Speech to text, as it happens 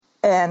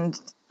And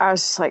I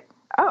was just like,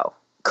 oh,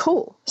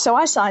 cool. So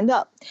I signed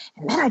up,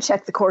 and then I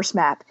checked the course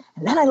map,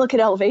 and then I look at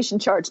elevation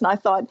charts, and I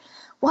thought,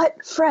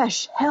 what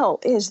fresh hell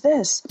is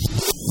this?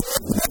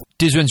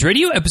 Diz Runs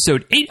Radio,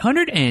 episode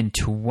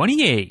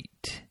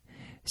 828,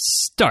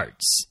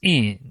 starts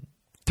in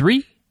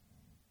 3,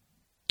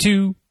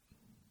 2,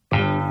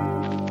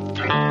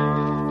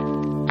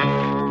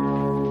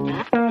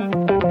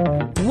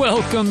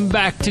 Welcome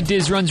back to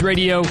Diz Runs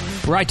Radio,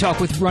 where I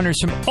talk with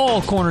runners from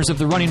all corners of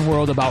the running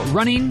world about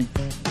running,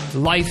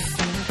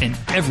 life, and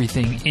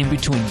everything in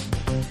between.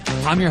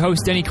 I'm your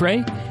host, Denny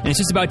Cray, and it's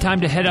just about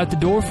time to head out the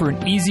door for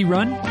an easy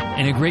run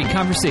and a great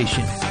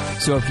conversation.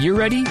 So if you're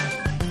ready,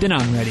 then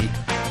I'm ready.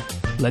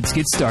 Let's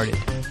get started.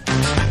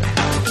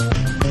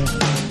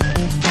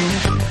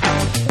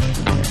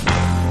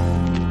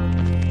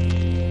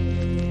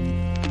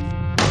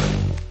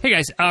 Hey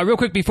guys, real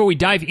quick before we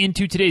dive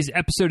into today's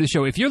episode of the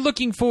show, if you're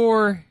looking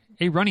for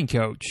a running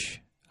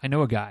coach, I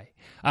know a guy.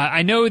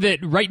 I know that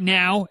right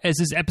now, as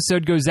this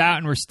episode goes out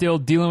and we're still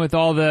dealing with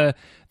all the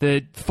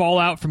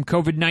fallout from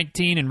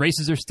COVID-19 and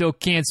races are still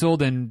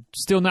canceled and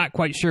still not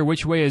quite sure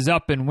which way is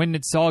up and when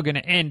it's all going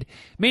to end,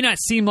 may not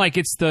seem like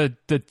it's the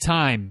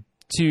time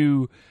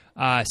to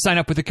sign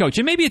up with a coach.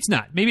 And maybe it's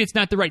not. Maybe it's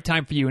not the right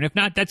time for you. And if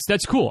not,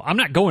 that's cool. I'm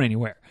not going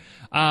anywhere.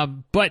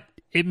 But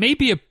it may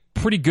be a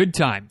pretty good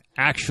time,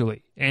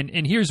 actually.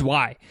 And here's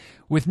why.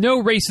 With no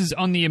races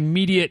on the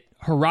immediate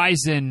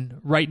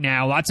horizon right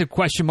now, lots of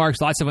question marks,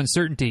 lots of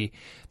uncertainty,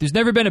 there's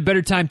never been a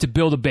better time to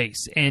build a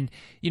base. And,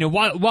 you know,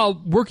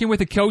 while working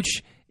with a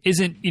coach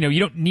isn't, you know,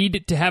 you don't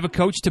need to have a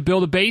coach to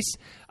build a base,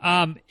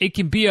 it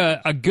can be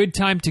a good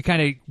time to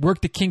kind of work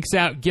the kinks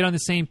out, get on the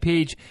same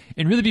page,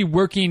 and really be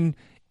working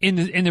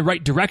in the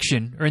right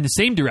direction, or in the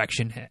same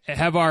direction,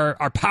 have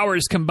our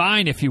powers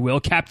combine, if you will,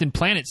 Captain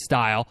Planet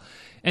style.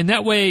 And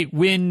that way,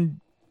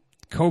 when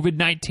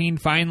COVID-19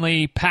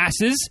 finally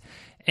passes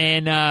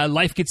and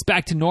life gets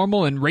back to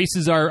normal and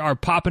races are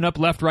popping up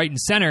left, right, and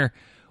center,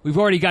 we've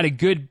already got a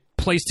good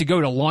place to go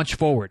to launch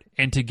forward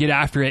and to get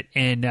after it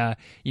and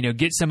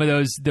get some of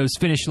those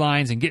finish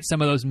lines and get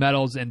some of those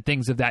medals and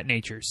things of that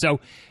nature.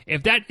 So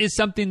if that is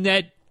something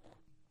that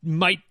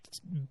might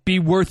be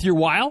worth your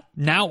while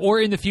now or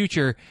in the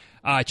future,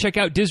 check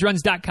out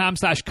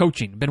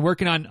dizruns.com/coaching. Been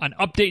working on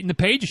updating the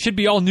page. It should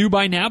be all new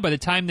by now. By the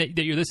time that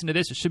you're listening to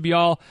this, it should be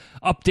all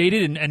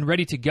updated and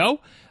ready to go.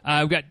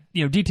 We've got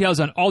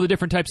details on all the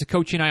different types of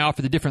coaching I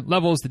offer, the different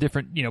levels, the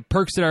different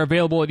perks that are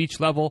available at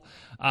each level.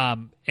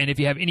 And if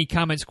you have any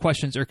comments,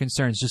 questions, or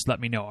concerns, just let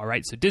me know. All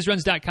right. So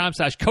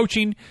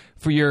dizruns.com/coaching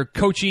for your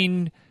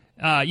coaching.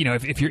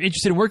 If you're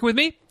interested in working with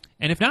me.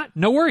 And if not,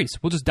 no worries.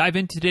 We'll just dive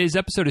into today's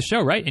episode of the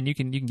show, right? And you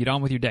can get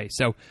on with your day.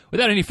 So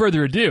without any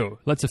further ado,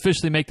 let's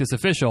officially make this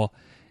official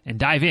and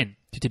dive in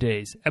to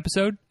today's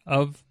episode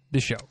of the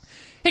show.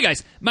 Hey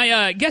guys,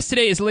 my guest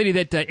today is a lady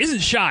that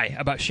isn't shy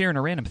about sharing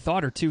a random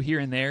thought or two here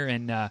and there.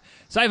 And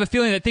so I have a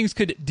feeling that things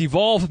could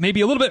devolve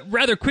maybe a little bit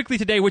rather quickly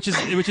today, which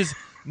is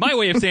my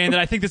way of saying that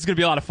I think this is going to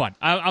be a lot of fun.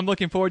 I'm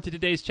looking forward to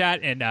today's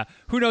chat, and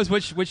who knows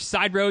which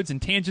side roads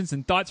and tangents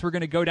and thoughts we're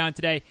going to go down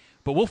today,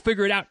 but we'll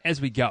figure it out as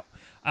we go.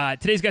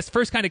 Today's guest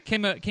first kind of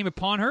came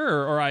upon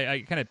her, or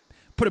I kind of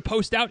put a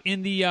post out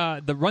in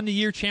the Run the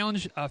Year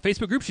Challenge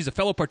Facebook group. She's a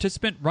fellow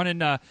participant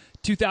running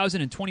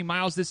 2,020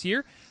 miles this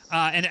year,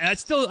 and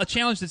it's still a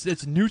challenge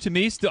that's new to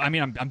me. Still, I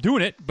mean, I'm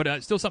doing it,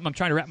 but still something I'm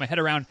trying to wrap my head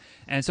around.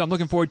 And so I'm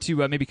looking forward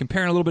to maybe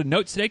comparing a little bit of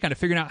notes today, kind of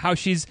figuring out how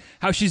she's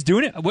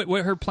doing it,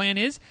 what her plan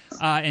is,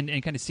 and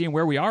kind of seeing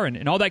where we are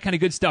and all that kind of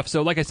good stuff.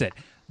 So, like I said,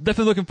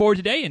 definitely looking forward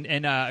today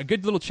and a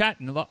good little chat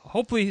and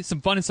hopefully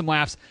some fun and some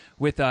laughs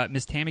with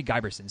Miss Tammy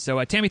Giberson.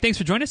 So, Tammy, thanks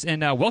for joining us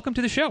and welcome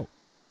to the show.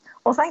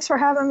 Well, thanks for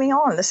having me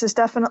on. This is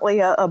definitely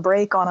a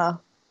break on a.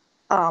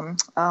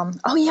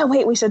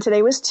 We said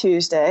today was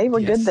Tuesday. We're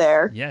good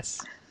there.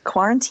 Yes.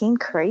 Quarantine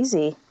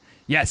crazy.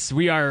 Yes,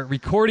 we are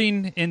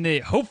recording in the.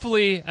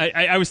 Hopefully,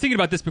 I was thinking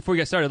about this before we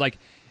got started. Like,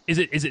 is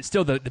it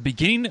still the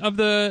beginning of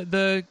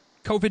the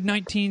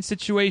COVID-19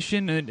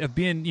 situation and of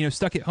being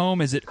stuck at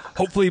home? Is it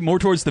hopefully more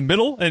towards the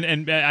middle?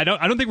 And I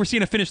don't think we're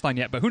seeing a finish line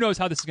yet, but who knows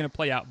how this is going to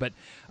play out. But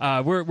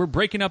we're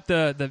breaking up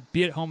the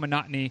be at home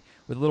monotony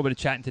with a little bit of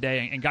chatting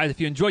today. And guys, if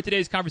you enjoyed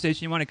today's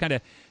conversation, you want to kind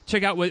of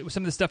check out what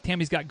some of the stuff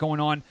Tammy's got going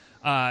on.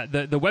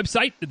 The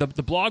website,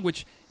 the blog,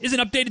 which isn't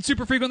updated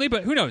super frequently,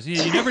 but who knows? You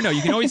never know.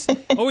 You can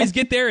always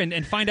get there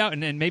and find out.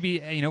 And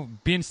maybe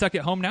being stuck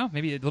at home now,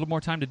 maybe a little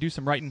more time to do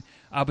some writing.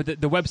 But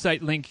the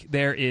website link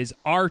there is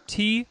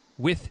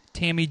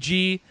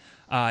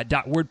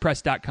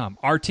rtwithtammyg.wordpress.com.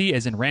 RT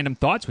as in random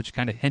thoughts, which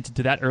kind of hinted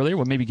to that earlier.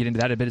 We'll maybe get into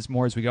that a bit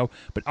more as we go.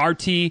 But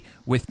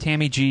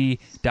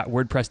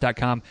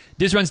rtwithtammyg.wordpress.com.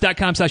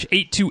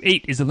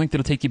 Dizruns.com/828 is the link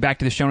that'll take you back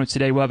to the show notes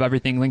today. We'll have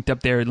everything linked up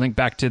there, linked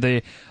back to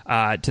the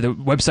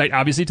website,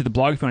 obviously, to the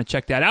blog if you want to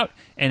check that out.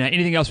 And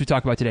anything else we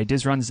talk about today,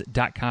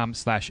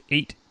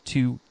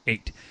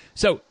 dizruns.com/828.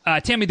 So,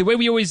 Tammy, the way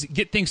we always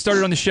get things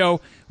started on the show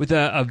with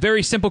a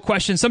very simple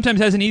question, sometimes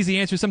has an easy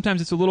answer,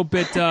 sometimes it's a little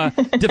bit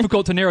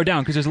difficult to narrow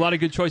down because there's a lot of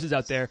good choices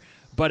out there.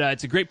 but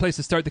it's a great place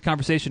to start the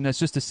conversation. That's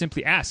just to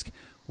simply ask,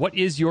 what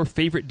is your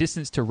favorite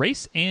distance to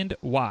race and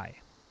why?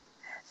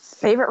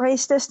 Favorite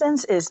race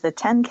distance is the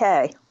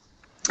 10K.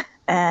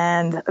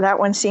 And that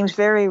one seems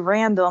very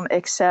random,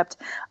 except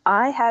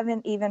I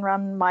haven't even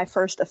run my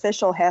first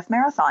official half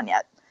marathon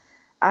yet.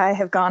 I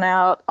have gone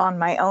out on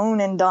my own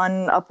and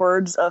done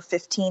upwards of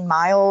 15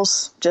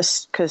 miles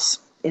just because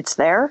it's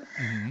there.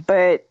 Mm-hmm.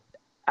 But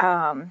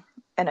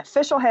an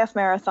official half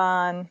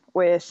marathon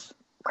with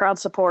crowd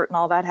support and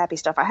all that happy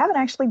stuff, I haven't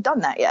actually done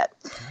that yet.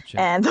 Gotcha.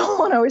 And the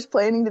one I was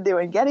planning to do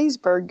in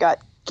Gettysburg got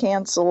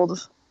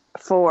canceled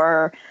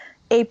for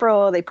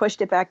April. They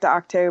pushed it back to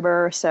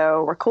October,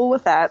 so we're cool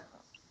with that.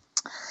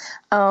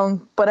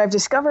 But I've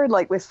discovered,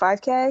 like with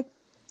 5K,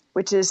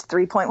 which is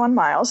 3.1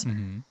 miles,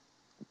 mm-hmm.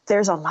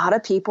 there's a lot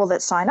of people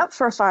that sign up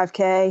for a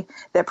 5K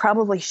that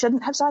probably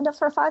shouldn't have signed up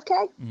for a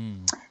 5K.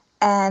 Mm.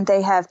 And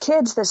they have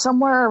kids that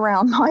somewhere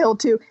around mile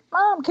 2,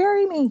 Mom,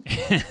 carry me.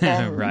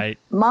 And right.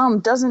 Mom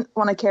doesn't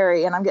want to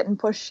carry, and I'm getting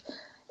pushed,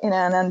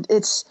 and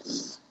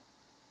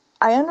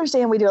I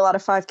understand we do a lot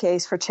of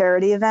 5Ks for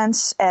charity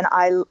events, and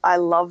I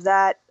love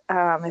that.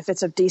 If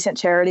it's a decent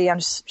charity, I'm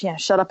just,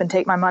 shut up and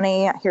take my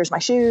money. Here's my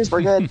shoes.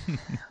 We're good.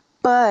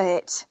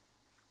 But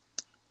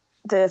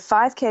the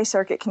 5K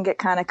circuit can get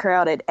kind of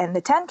crowded. And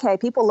the 10K,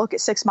 people look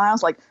at 6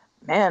 miles like,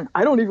 man,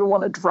 I don't even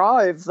want to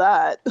drive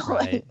that.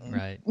 Right,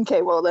 right.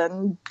 Okay, well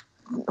then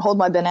hold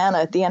my banana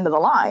at the end of the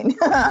line.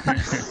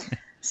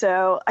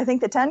 So I think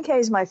the 10K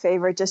is my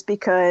favorite just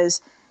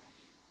because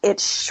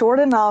it's short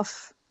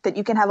enough that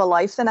you can have a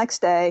life the next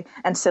day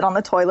and sit on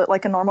the toilet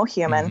like a normal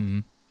human. Mm-hmm.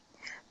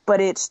 But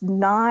it's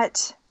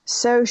not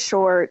so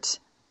short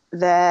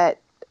that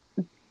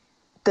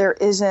there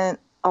isn't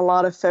a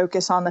lot of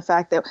focus on the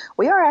fact that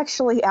we are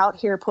actually out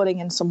here putting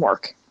in some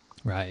work.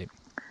 Right,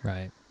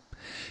 right.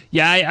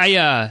 Yeah,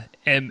 I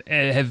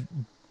have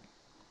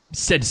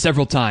said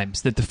several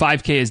times that the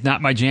 5K is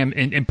not my jam,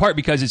 in part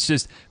because it's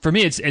just, for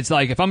me, it's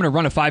like if I'm going to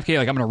run a 5K,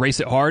 like I'm going to race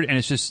it hard, and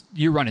it's just,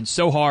 you're running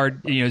so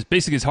hard, it's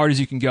basically as hard as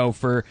you can go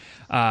for,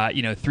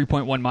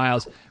 3.1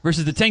 miles,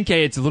 versus the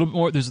 10K, it's a little bit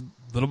more, there's a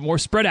little bit more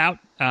spread out,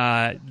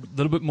 a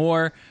little bit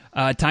more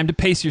time to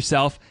pace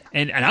yourself,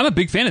 and I'm a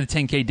big fan of the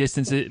 10K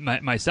distance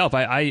myself.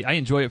 I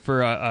enjoy it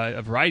for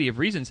a variety of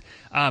reasons.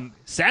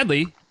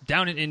 Sadly,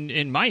 down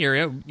in my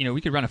area,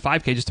 we could run a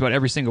 5K just about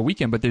every single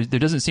weekend, but there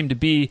doesn't seem to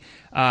be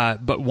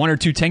but 1 or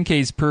 2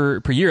 10Ks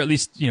per year, at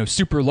least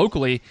super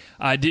locally.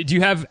 Do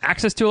you have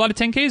access to a lot of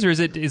 10Ks, or is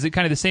it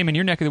kind of the same in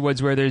your neck of the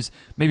woods where there's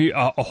maybe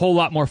a whole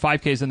lot more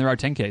 5Ks than there are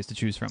 10Ks to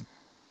choose from?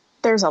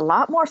 There's a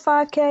lot more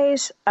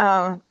 5Ks.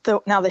 Now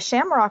the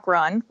Shamrock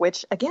Run,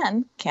 which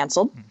again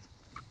canceled,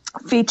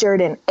 featured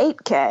an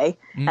 8K,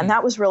 and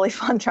that was really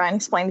fun trying to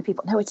explain to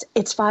people. No,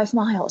 it's 5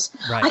 miles.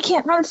 Right. I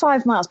can't run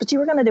 5 miles, but you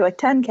were going to do a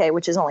 10K,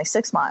 which is only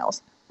 6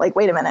 miles. Like,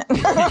 wait a minute.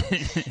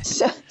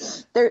 So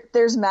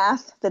there's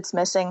math that's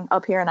missing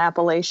up here in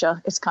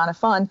Appalachia. It's kind of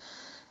fun,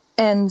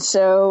 and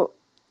so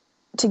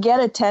to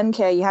get a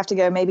 10K, you have to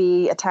go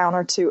maybe a town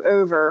or two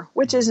over,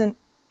 which it's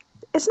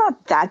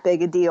not that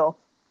big a deal.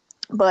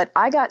 But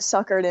I got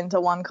suckered into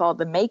one called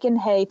the Macon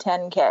Hay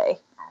 10K.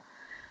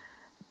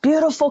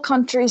 Beautiful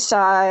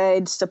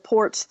countryside,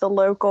 supports the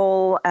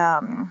local,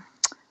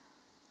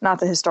 not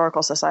the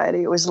historical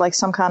society. It was like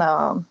some kind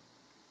of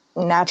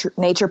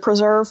nature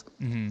preserve.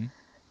 Mm-hmm.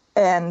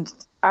 And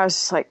I was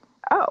just like,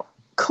 oh,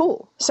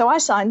 cool. So I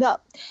signed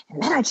up.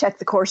 And then I checked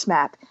the course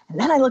map. And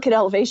then I look at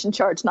elevation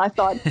charts. And I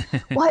thought,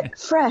 what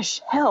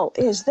fresh hell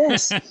is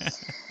this?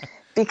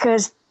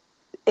 Because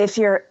if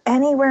you're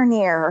anywhere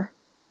near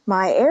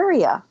my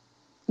area,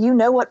 you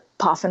know what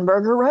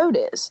Poffenberger Road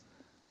is.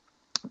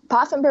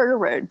 Poffenberger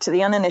Road, to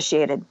the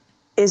uninitiated,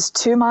 is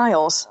 2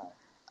 miles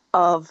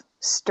of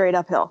straight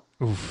uphill.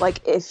 Oof.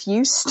 Like, if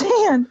you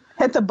stand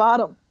at the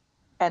bottom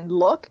and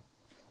look,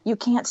 you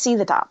can't see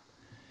the top.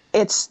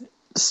 It's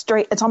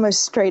straight. It's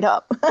almost straight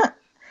up.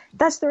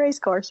 That's the race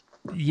course.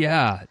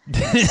 Yeah.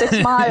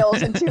 6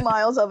 miles, and 2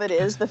 miles of it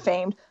is the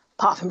famed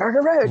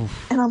Poffenberger Road.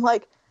 Oof. And I'm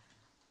like,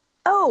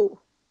 oh,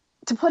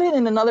 to put it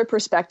in another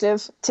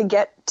perspective, to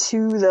get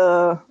to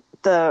the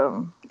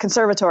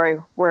conservatory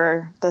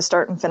where the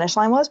start and finish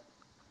line was,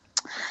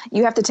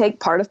 you have to take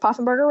part of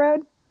Poffenberger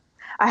Road.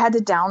 I had to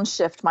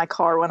downshift my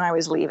car when I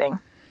was leaving.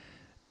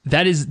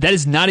 That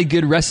is not a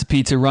good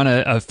recipe to run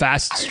a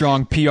fast,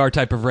 strong PR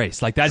type of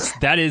race. Like that's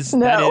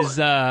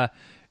a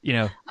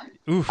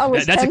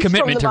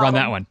commitment to run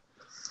that one.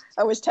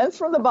 I was 10th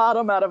from the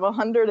bottom out of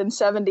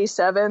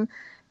 177.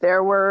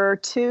 There were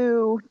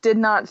 2 did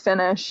not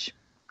finish.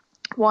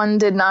 1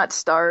 did not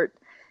start,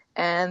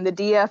 and the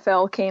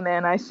DFL came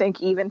in, I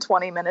think, even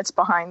 20 minutes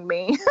behind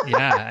me.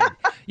 Yeah.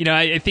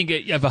 I think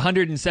of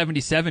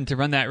 177 to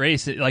run that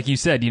race, like you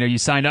said, you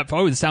signed up,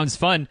 oh, this sounds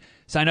fun,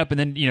 sign up, and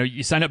then,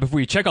 you sign up before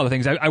you check all the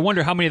things. I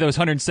wonder how many of those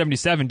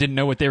 177 didn't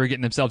know what they were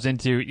getting themselves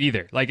into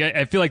either. Like,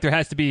 I feel like there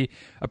has to be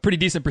a pretty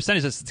decent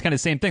percentage that's kind of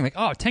the same thing. Like,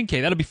 oh,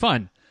 10K, that'll be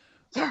fun.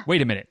 Yeah.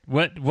 Wait a minute.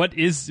 What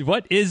is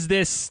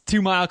this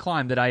 2 mile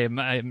climb that I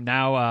am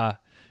now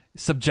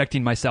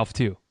subjecting myself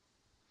to?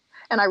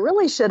 And I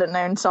really should have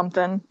known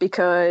something,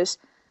 because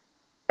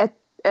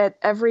at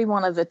every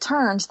one of the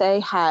turns, they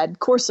had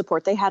course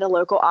support. They had a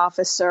local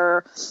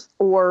officer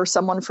or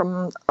someone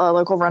from a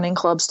local running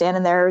club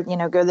standing there,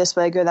 go this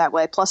way, go that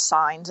way, plus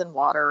signs and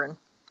water.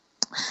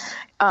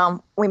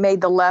 And we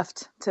made the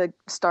left to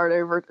start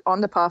over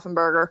onto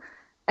Poffenberger.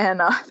 And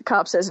the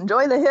cop says,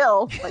 "Enjoy the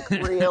hill." Like,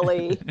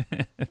 really?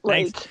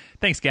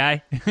 Thanks,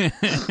 guy.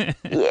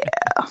 Yeah.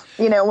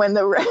 When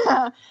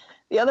the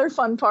other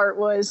fun part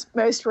was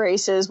most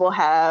races will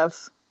have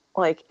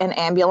like an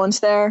ambulance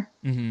there,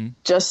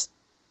 just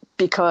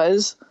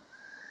because.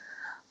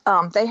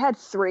 They had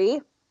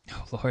 3.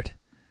 Oh, Lord.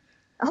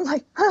 I'm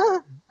like,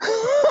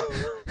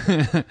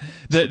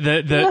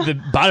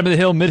 the bottom of the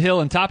hill, mid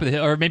hill, and top of the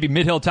hill, or maybe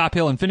mid hill, top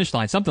hill, and finish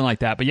line, something like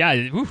that. But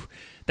yeah,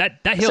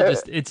 that hill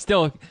it's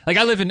still like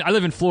I live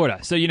in Florida,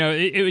 so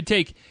it would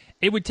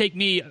take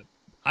me,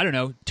 I don't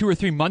know, 2 or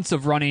 3 months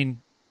of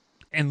running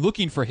and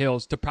looking for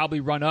hills to probably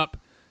run up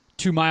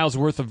 2 miles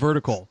worth of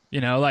vertical.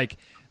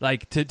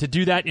 Like to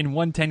do that in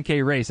one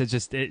 10K race, it's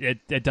just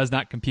it does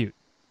not compute.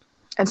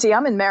 And see,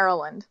 I'm in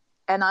Maryland.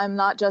 And I'm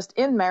not just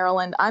in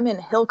Maryland, I'm in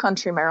Hill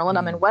Country, Maryland.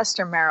 I'm in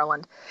Western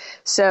Maryland.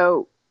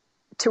 So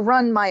to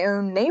run my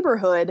own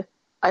neighborhood,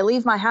 I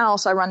leave my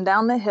house, I run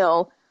down the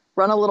hill,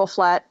 run a little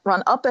flat,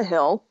 run up a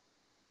hill.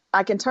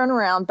 I can turn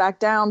around, back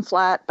down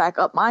flat, back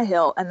up my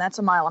hill, and that's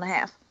 1.5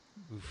 miles.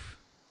 Oof.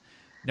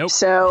 Nope.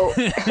 So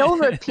hill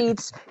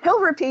repeats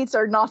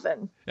are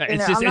nothing.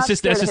 That's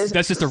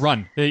just a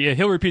run.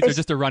 Hill repeats are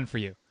just a run for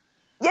you.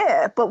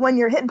 Yeah, but when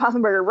you're hitting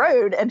Poffenberger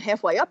Road and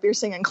halfway up you're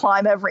singing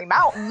 "Climb Every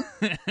Mountain,"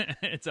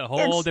 it's a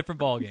whole different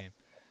ball game.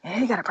 Yeah,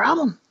 you got a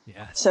problem.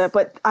 Yeah. So,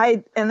 but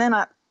I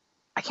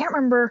can't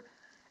remember.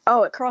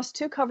 Oh, it crossed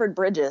 2 covered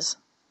bridges.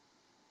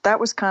 That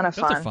was kind of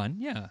fun. Those are fun,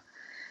 yeah.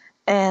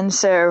 And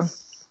so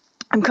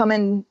I'm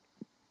coming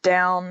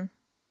down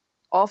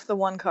off the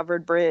one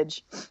covered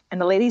bridge, and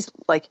the lady's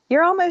like,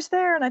 "You're almost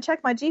there." And I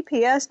checked my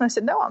GPS, and I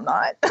said, "No, I'm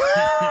not."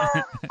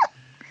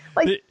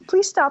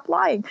 Please stop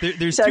lying.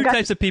 There's 2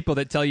 types of people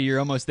that tell you you're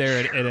almost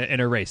there in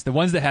a race. The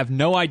ones that have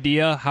no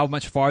idea how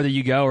much farther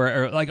you go,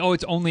 or like, oh,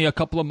 it's only a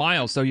couple of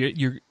miles, so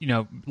you're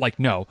like,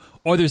 no.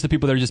 Or there's the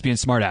people that are just being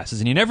smartasses,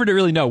 and you never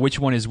really know which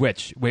one is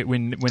which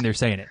when they're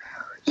saying it.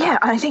 Yeah,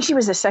 I think she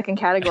was the second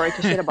category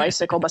because she had a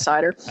bicycle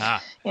beside her.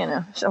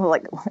 So I'm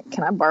like,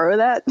 can I borrow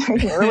that? You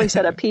can really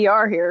set a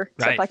PR here,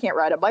 except I can't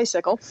ride a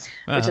bicycle,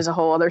 which is a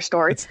whole other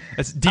story.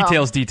 It's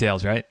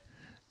details, right?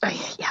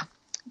 Yeah,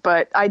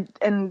 but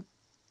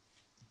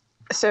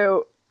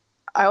so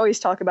I always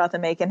talk about the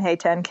Making Hay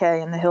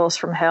 10K and the Hills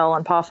from Hell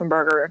and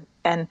Poffenberger,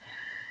 and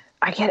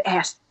I get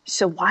asked,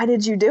 so why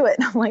did you do it?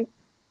 And I'm like,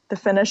 the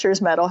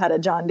finisher's medal had a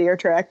John Deere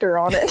tractor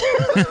on it.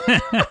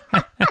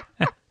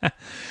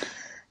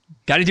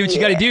 Got to do what you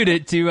got to do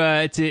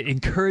to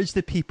encourage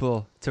the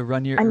people to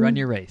run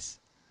your race.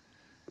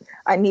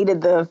 I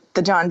needed the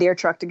John Deere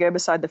truck to go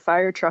beside the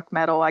fire truck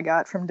medal I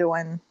got from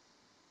doing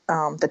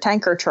the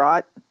tanker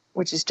trot,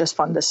 which is just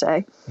fun to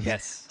say.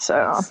 Yes.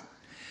 So,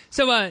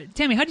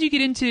 Tammy, how did you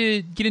get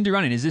into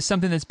running? Is this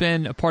something that's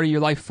been a part of your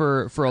life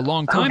for a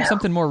long time? No.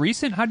 Something more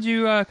recent? How did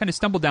you kind of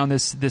stumble down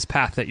this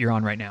path that you're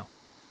on right now?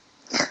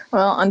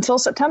 Well, until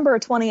September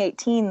of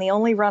 2018, the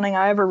only running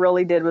I ever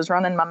really did was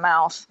run in my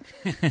mouth,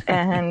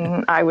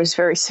 and I was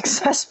very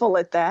successful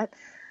at that.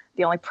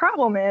 The only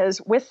problem is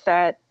with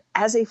that,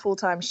 as a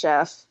full-time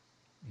chef,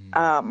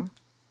 I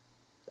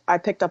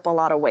picked up a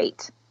lot of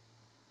weight,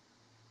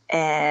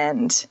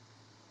 and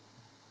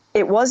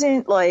it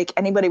wasn't like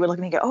anybody would look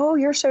at me and go, "Oh,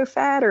 you're so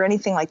fat," or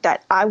anything like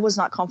that. I was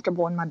not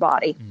comfortable in my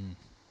body.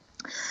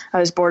 I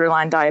was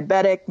borderline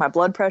diabetic. My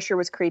blood pressure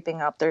was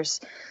creeping up.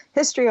 There's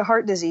history of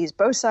heart disease,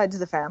 both sides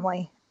of the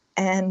family.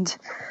 And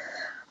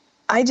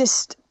I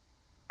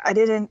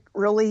didn't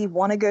really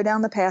want to go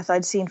down the path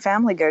I'd seen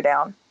family go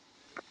down.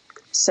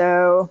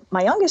 So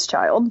my youngest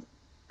child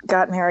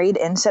got married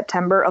in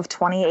September of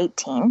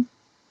 2018.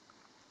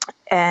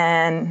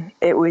 And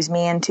it was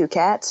me and 2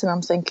 cats. And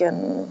I'm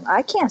thinking,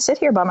 I can't sit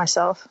here by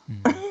myself.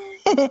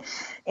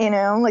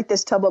 Like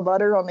this tub of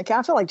butter on the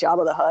couch. I feel like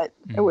Jabba the Hutt.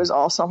 It was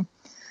awesome.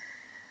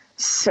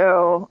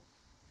 So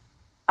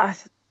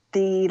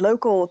the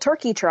local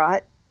turkey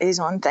trot is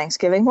on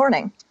Thanksgiving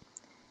morning.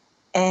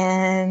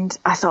 And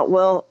I thought,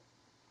 well,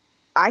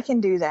 I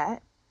can do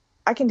that.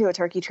 I can do a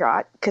turkey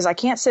trot because I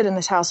can't sit in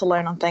this house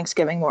alone on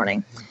Thanksgiving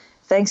morning.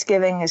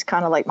 Thanksgiving is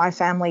kind of like my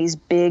family's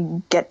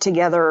big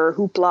get-together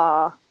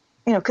hoopla,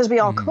 because we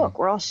all cook.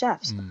 We're all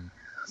chefs.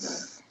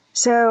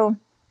 So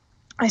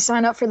I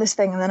sign up for this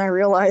thing, and then I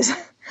realize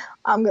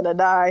I'm going to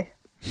die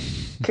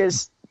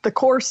because the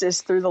course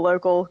is through the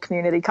local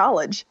community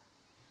college,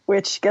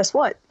 which, guess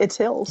what? It's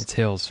hills. It's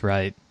hills,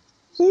 right.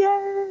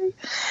 Yay.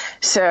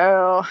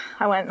 So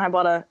I went and I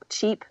bought a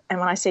cheap, and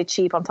when I say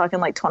cheap, I'm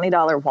talking like $20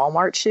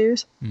 Walmart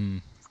shoes.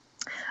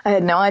 I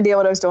had no idea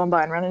what I was doing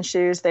buying running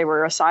shoes. They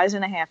were a size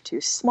and a half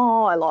too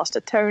small. I lost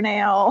a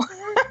toenail.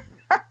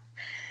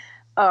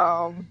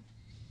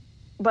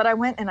 But I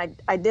went and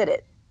I did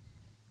it.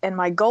 And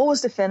my goal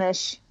was to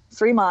finish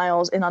 3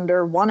 miles in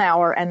under 1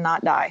 hour and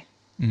not die.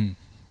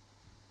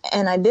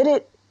 And I did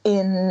it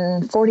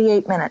in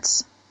 48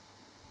 minutes.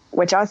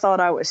 which I thought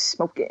I was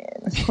smoking.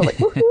 I was like,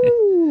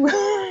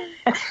 woohoo!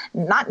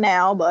 Not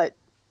now, but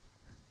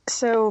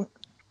so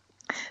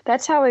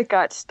that's how it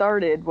got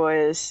started.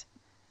 Was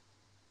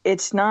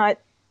it's not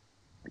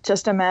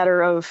just a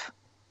matter of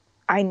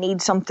I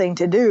need something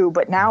to do,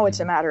 but now it's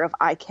a matter of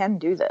I can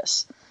do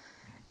this.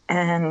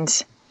 And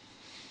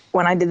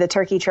when I did the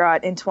turkey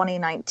trot in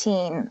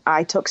 2019,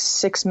 I took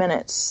 6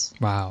 minutes.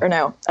 Wow. Or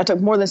no, I took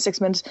more than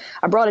 6 minutes.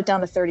 I brought it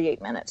down to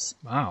 38 minutes.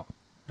 Wow.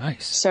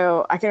 Nice.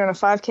 So I can run a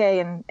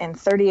 5K in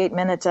 38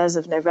 minutes as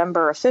of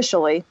November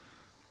officially.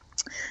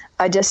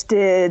 I just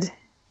did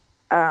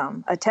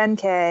a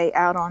 10K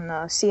out on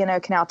the C&O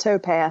Canal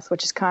Towpath,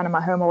 which is kind of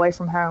my home away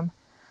from home,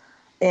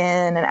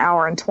 in an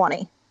hour and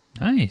 20.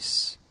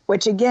 Nice.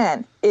 Which,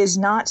 again, is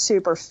not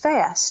super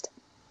fast,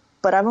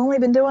 but I've only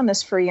been doing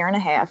this for a year and a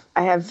half.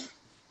 I have,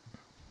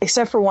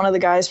 except for one of the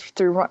guys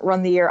through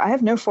Run the Year, I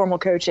have no formal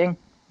coaching.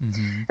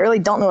 Mm-hmm. I really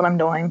don't know what I'm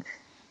doing.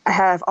 I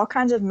have all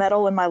kinds of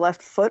metal in my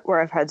left foot where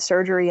I've had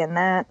surgery in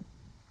that.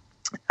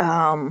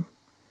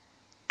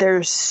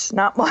 There's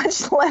not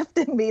much left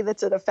in me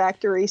that's at a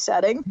factory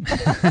setting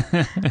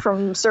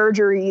from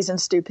surgeries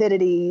and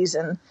stupidities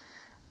and,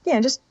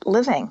 just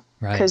living.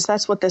 Because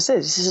that's what this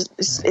is.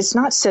 It's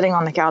not sitting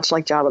on the couch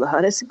like Jabba the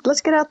Hutt. It's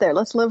let's get out there.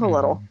 Let's live a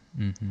little.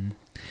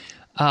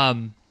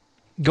 Mm-hmm.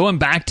 Going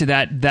back to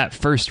that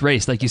first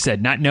race, like you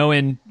said, not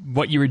knowing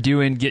what you were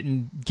doing,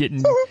 getting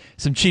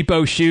some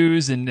cheapo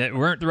shoes and that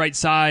weren't the right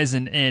size,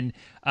 and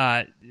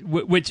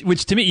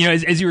which to me,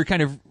 as you were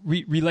kind of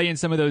relaying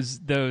some of those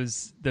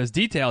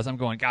details, I'm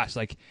going, gosh,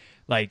 like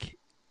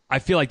I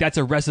feel like that's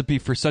a recipe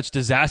for such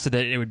disaster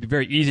that it would be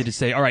very easy to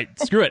say, all right,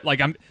 screw it.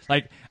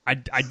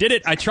 I did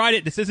it. I tried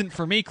it. This isn't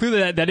for me.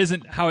 Clearly that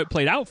isn't how it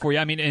played out for you.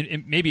 I mean,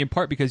 and maybe in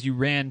part because you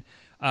ran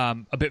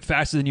a bit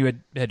faster than you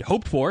had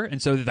hoped for,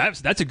 and so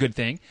that's a good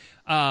thing.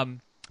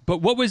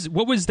 But what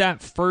was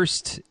that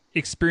first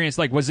experience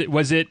like? Was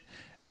it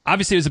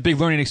obviously it was a big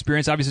learning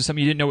experience? Obviously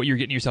something you didn't know what you were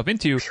getting yourself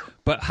into.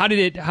 But how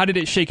did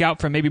it shake out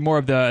from maybe more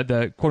of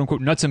the quote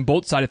unquote nuts and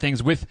bolts side of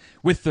things with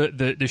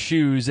the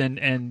shoes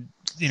and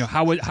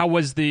how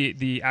was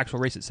the actual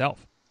race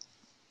itself?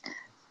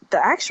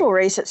 The actual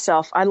race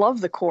itself, I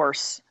love the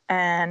course,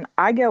 and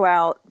I go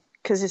out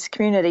because it's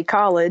community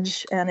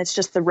college and it's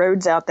just the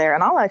roads out there,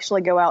 and I'll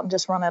actually go out and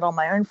just run it on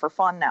my own for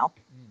fun now.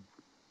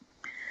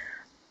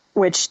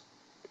 Which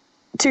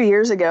 2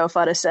 years ago, if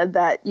I'd have said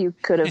that, you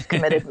could have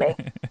committed me.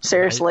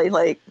 Seriously,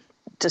 right.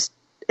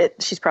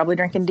 She's probably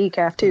drinking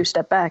decaf too.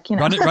 Step back,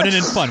 running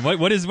in fun.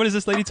 What is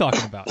this lady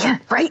talking about? Yeah,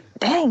 right.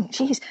 Dang,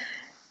 jeez.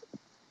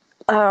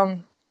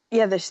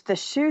 The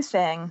shoe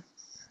thing.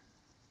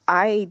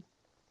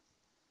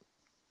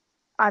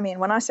 I mean,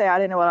 when I say I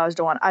didn't know what I was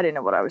doing, I didn't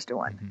know what I was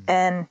doing. Mm-hmm.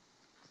 And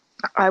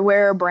I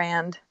wear a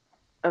brand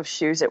of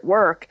shoes at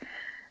work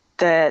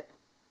that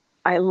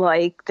I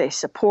like. They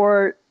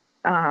support,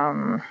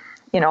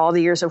 all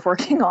the years of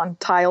working on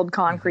tiled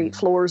concrete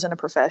floors in a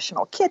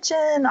professional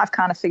kitchen. I've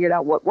kind of figured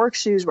out what work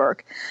shoes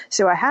work.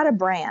 So I had a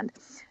brand,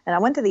 and I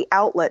went to the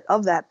outlet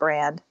of that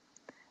brand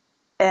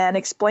and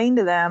explained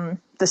to them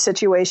the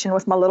situation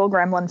with my little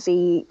gremlin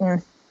feet,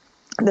 and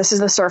this is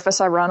the surface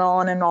I run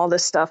on and all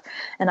this stuff.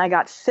 And I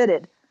got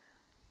fitted.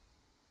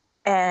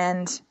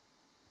 And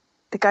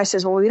the guy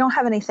says, well, we don't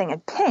have anything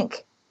in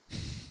pink.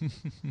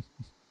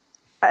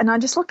 And I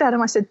just looked at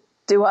him. I said,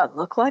 do I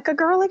look like a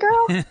girly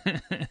girl?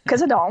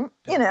 Because I don't.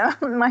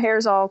 My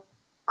hair's all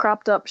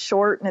cropped up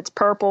short and it's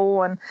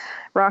purple and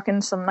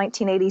rocking some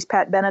 1980s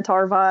Pat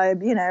Benatar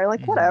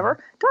vibe,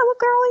 whatever. Do I look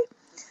girly?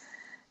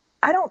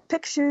 I don't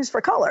pick shoes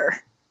for color.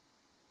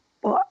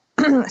 Well,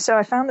 so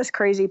I found this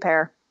crazy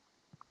pair.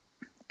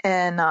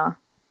 And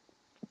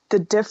the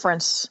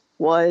difference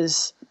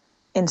was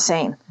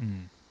insane.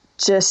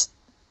 Just,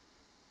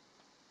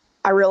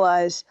 I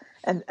realized,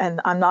 and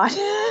I'm not,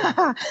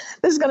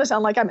 this is going to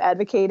sound like I'm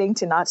advocating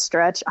to not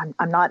stretch.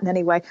 I'm not in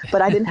any way,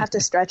 but I didn't have to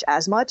stretch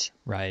as much.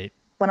 Right.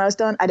 When I was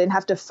done, I didn't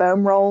have to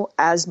foam roll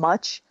as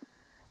much.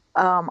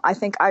 I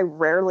think I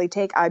rarely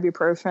take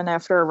ibuprofen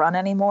after a run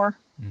anymore.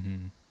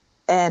 Mm-hmm.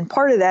 And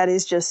part of that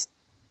is just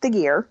the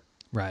gear.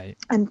 Right.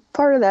 And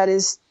part of that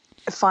is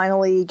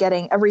finally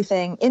getting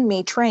everything in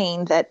me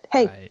trained that,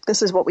 hey, right.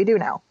 This is what we do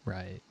now.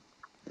 Right.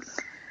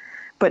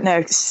 But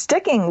no,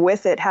 sticking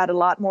with it had a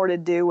lot more to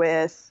do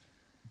with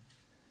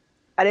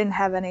I didn't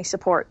have any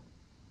support.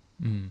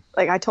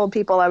 Like I told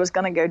people I was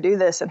going to go do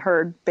this and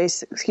heard,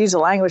 excuse the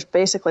language,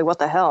 basically what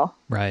the hell.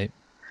 Right.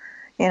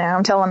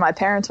 I'm telling my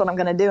parents what I'm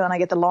going to do, and I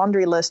get the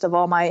laundry list of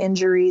all my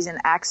injuries and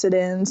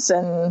accidents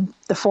and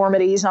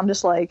deformities. And I'm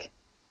just like,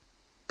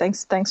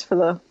 thanks for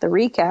the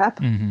recap.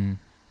 Mm-hmm.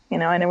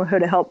 I know who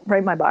to help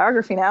write my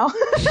biography now.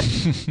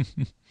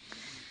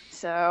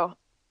 So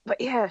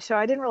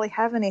I didn't really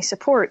have any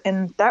support.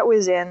 And that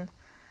was in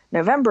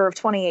November of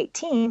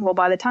 2018. Well,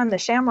 by the time the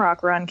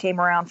Shamrock Run came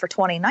around for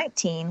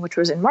 2019, which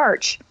was in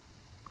March,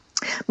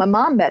 my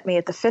mom met me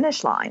at the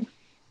finish line,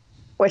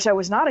 which I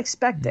was not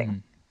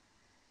expecting.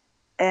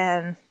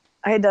 And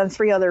I had done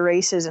 3 other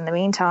races in the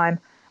meantime,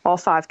 all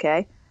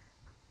 5K.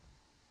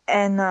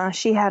 And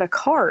she had a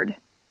card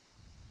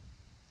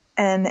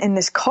And in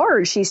this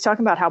card, she's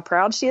talking about how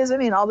proud she is of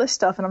me and all this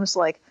stuff. And I'm just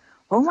like,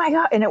 oh my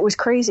God. And it was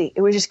crazy.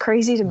 It was just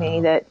crazy to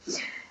me that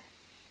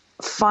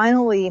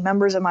finally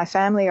members of my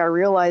family are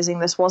realizing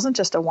this wasn't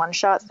just a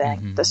one-shot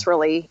thing. This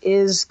really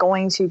is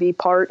going to be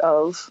part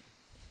of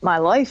my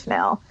life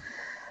now.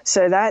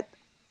 So that,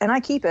 and I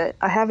keep it.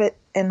 I have it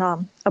in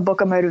a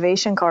book of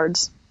motivation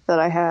cards that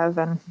I have.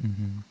 And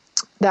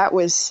that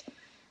was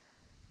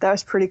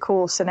pretty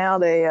cool. So now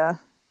they,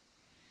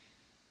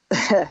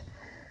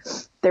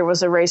 there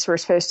was a race we're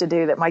supposed to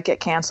do that might get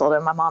canceled,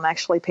 and my mom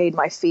actually paid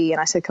my fee. And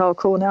I said, oh,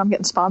 cool. Now I'm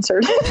getting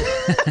sponsored.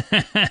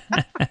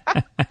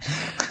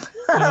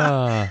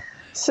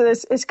 So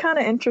it's kind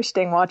of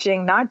interesting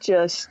watching not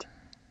just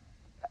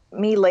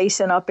me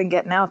lacing up and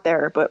getting out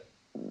there, but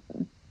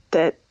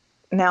that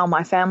now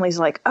my family's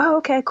like, oh,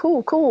 okay,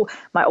 cool.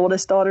 My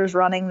oldest daughter's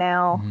running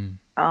now.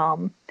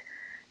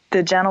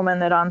 The gentleman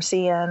that I'm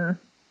seeing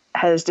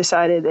has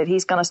decided that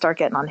he's going to start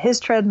getting on his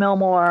treadmill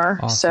more.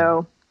 Awesome.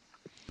 So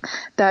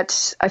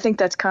I think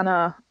that's kind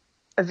of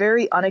a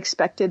very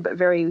unexpected but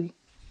very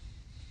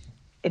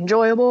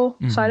enjoyable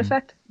side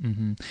effect.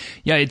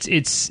 Yeah,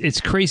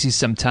 it's crazy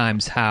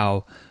sometimes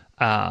how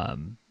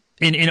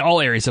in all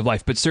areas of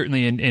life, but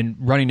certainly in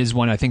running is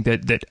one. I think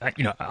that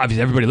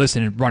obviously everybody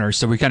listening runners,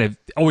 so we kind of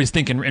always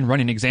think in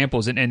running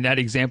examples, and that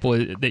example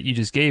that you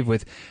just gave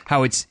with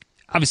how it's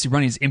obviously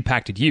running has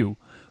impacted you,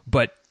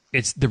 but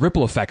it's the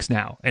ripple effects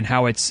now, and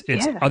how it's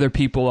other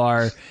people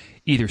are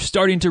either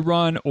starting to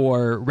run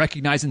or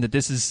recognizing that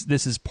this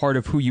is part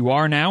of who you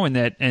are now, and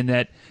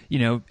that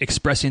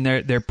expressing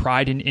their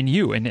pride in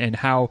you, and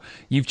how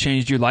you've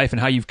changed your life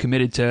and how you've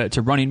committed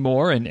to running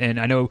more. And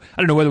I don't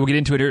know whether we'll get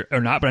into it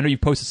or not, but I know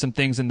you've posted some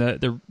things in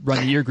the Run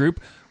the Year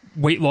group,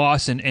 weight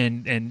loss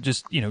and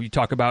just you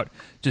talk about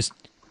just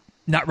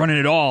not running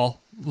at all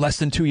less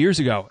than 2 years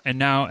ago, and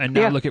now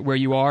look at where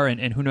you are,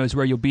 and who knows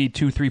where you'll be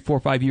 2, 3, 4,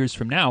 5 years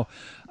from now.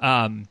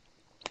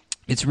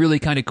 It's really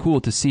kind of cool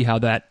to see how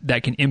that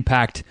can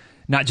impact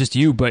not just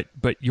you, but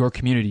your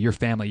community, your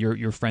family,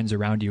 your friends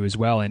around you as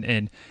well.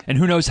 And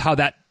who knows how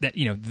that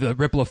the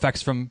ripple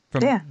effects from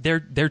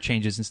their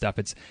changes and stuff.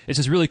 It's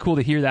just really cool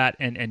to hear that,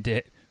 and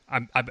to,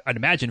 I'd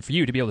imagine for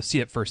you to be able to see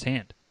it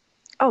firsthand.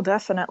 Oh,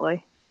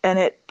 definitely.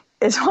 And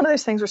it's one of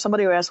those things where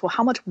somebody will ask, well,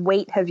 how much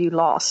weight have you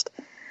lost?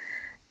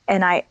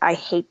 And I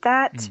hate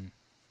that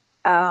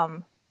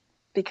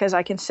because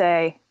I can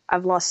say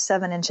I've lost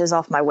 7 inches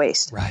off my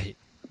waist. Right.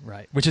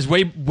 Which is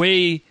way,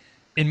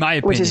 in my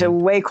opinion. Which is a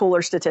way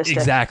cooler statistic.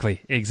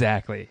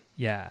 Exactly.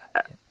 Yeah.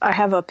 I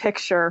have a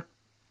picture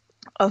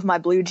of my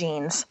blue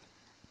jeans,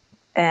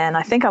 and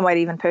I think I might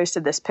even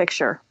posted this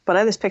picture, but I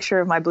have this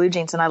picture of my blue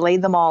jeans, and I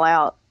laid them all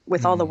out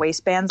with all the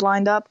waistbands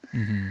lined up.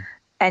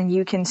 And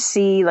you can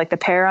see like the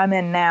pair I'm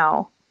in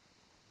now,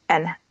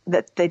 and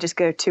that they just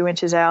go 2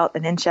 inches out,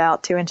 an inch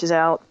out, 2 inches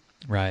out.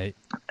 Right.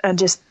 And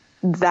just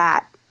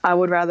that, I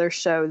would rather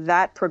show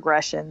that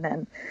progression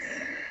than,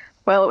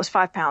 well, it was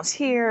 5 pounds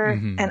here.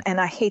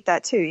 And I hate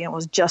that too. It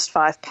was just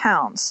 5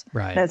 pounds.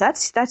 Right. No,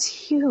 that's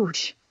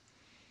huge.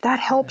 That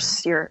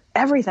helps your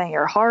everything,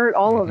 your heart,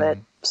 all of it.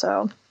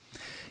 So,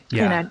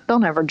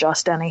 don't ever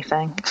adjust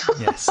anything.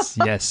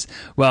 Yes.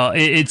 Well,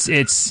 it's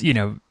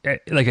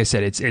like I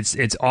said,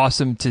 it's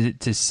awesome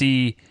to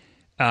see,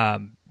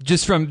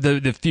 just from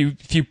the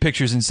few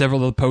pictures and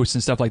several of the posts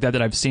and stuff like that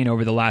I've seen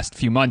over the last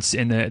few months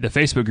in the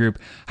Facebook group,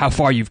 how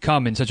far you've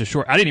come in such a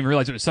short. I didn't even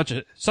realize it was such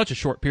a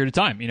short period of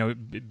time.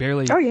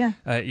 Barely. Oh yeah.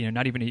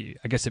 Not even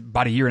I guess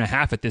about a year and a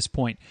half at this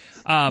point.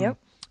 Yep.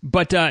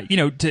 But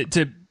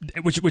to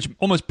which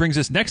almost brings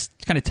us next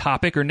kind of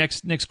topic or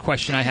next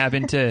question I have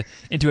into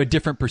a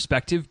different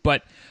perspective.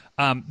 But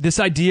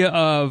this idea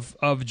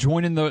of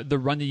joining the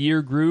Run the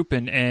Year group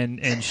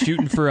and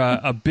shooting for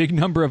a big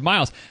number of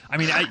miles. I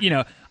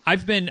mean,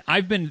 I've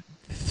been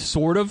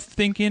sort of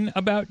thinking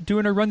about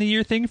doing a Run the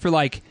Year thing for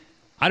like,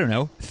 I don't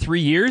know,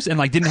 3 years, and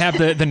like didn't have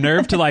the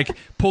nerve to like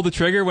pull the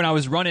trigger when I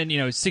was running,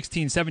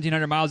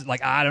 1,700 miles.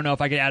 Like, I don't know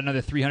if I could add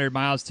another 300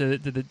 miles to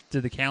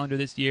the calendar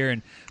this year,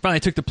 and finally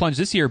took the plunge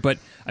this year. But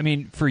I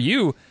mean, for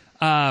you,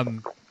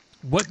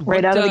 what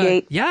right out of the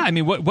gate? Yeah, I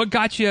mean, what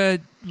got you?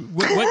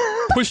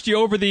 What pushed you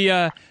over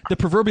the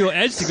proverbial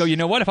edge to go? You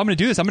know what? If I'm going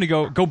to do this, I'm going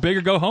to go big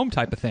or go home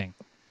type of thing.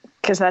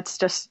 Because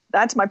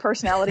that's my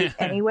personality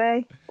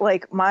anyway.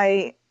 Like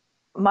my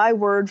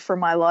word for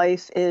my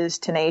life is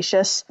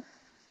tenacious.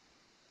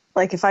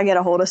 Like if I get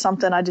a hold of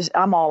something,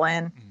 I'm all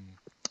in.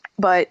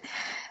 But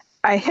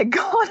I had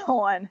gone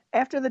on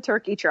after the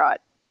turkey trot.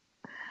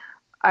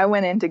 I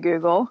went into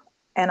Google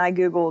and I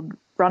Googled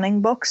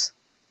running books.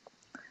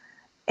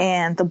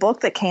 And the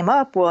book that came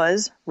up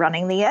was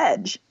Running the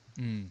Edge.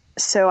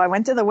 So I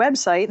went to the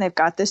website and they've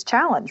got this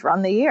challenge,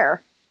 Run the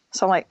Year.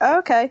 So I'm like, oh,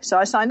 okay. So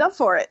I signed up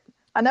for it.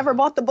 I never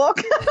bought the book.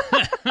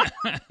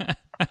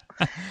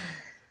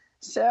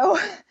 So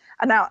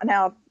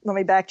now let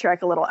me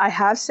backtrack a little. I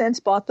have since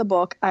bought the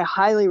book. I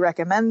highly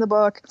recommend the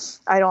book.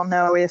 I don't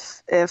know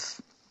if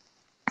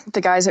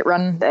the guys that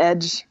Run the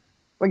Edge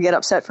would get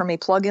upset for me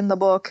plugging the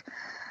book,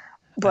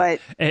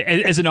 But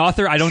as an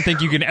author, I don't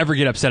think you can ever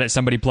get upset at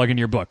somebody plugging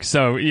your book.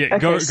 So yeah,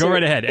 go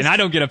right ahead. And I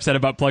don't get upset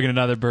about plugging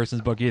another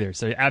person's book either.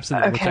 So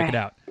absolutely, we'll check it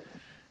out.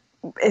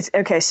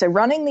 So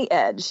Running the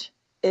Edge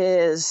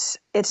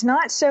it's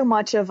not so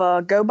much of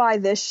a go buy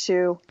this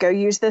shoe, go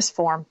use this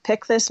form,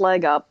 pick this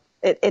leg up.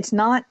 It's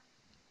not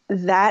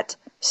that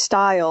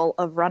style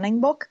of running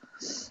book.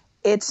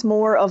 It's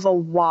more of a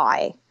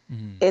why.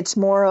 Mm-hmm. It's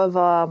more of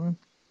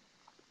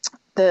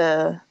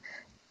the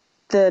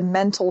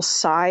mental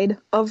side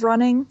of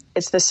running.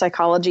 It's the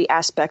psychology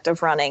aspect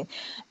of running.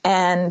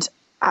 And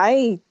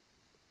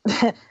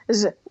this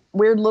is a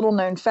weird little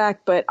known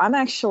fact, but I'm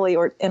actually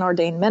an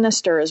ordained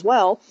minister as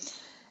well.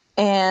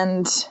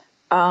 And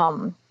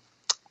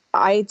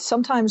I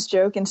sometimes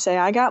joke and say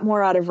I got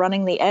more out of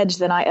Running the Edge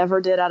than I ever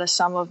did out of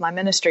some of my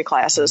ministry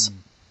classes.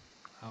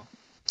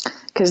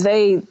 Because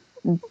that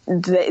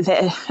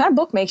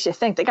book makes you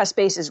think. They got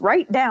spaces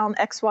right down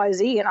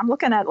XYZ, and I'm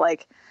looking at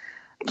like,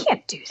 I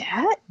can't do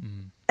that.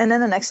 And then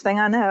the next thing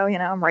I know,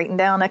 I'm writing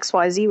down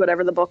XYZ,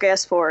 whatever the book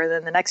asks for. And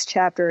then the next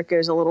chapter, it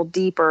goes a little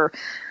deeper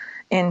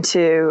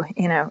into,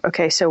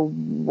 okay, so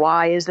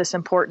why is this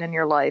important in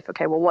your life?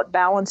 Okay, well, what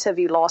balance have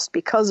you lost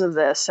because of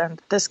this?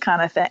 And this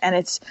kind of thing.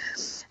 And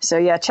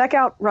check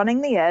out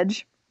Running the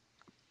Edge.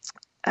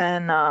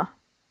 And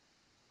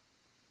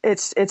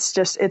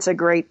it's a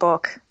great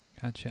book.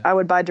 Gotcha. I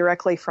would buy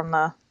directly from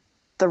the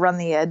Run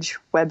the Edge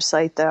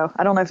website, though.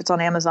 I don't know if it's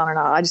on Amazon or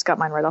not. I just got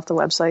mine right off the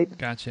website.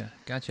 Gotcha.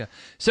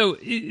 So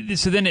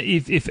then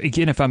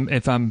if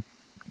I'm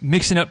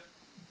mixing up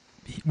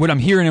what I'm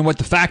hearing and what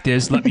the fact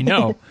is, let me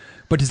know.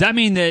 But does that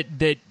mean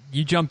that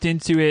you jumped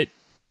into it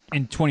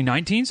in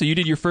 2019? So you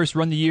did your first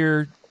Run the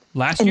Year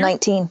last year? In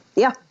 19,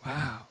 yeah.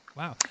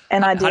 Wow.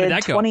 And I how did did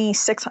that go?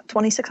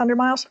 2,600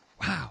 miles.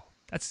 Wow,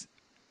 that's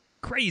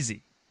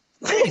crazy.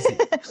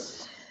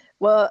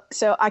 Well,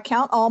 so I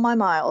count all my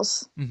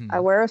miles. Mm-hmm. I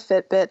wear a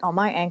Fitbit on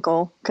my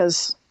ankle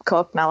because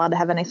cook, not allowed to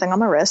have anything on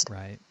my wrist.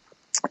 Right.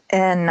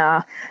 And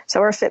so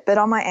I wear a Fitbit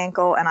on my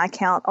ankle, and I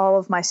count all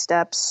of my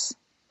steps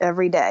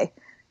every day.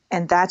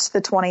 And that's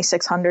the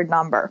 2,600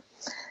 number.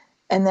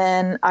 And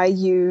then I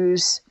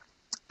use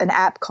an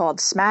app called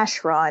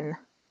Smash Run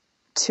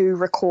to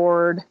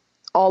record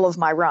all of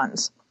my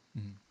runs.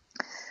 Mm-hmm.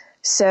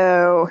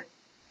 So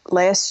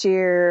last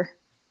year,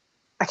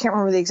 I can't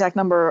remember the exact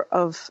number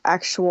of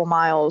actual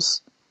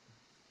miles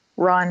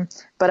run,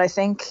 but I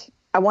think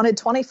I wanted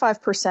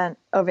 25%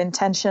 of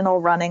intentional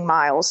running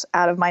miles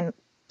out of my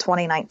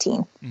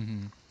 2019.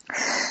 Mm-hmm.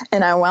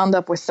 And I wound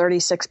up with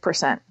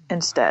 36%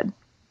 instead.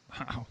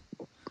 Wow.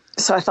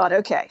 So I thought,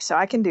 okay, so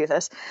I can do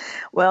this.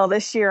 Well,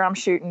 this year I'm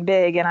shooting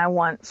big and I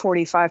want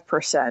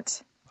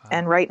 45%. Wow.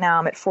 And right now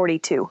I'm at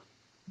 42.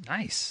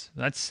 Nice.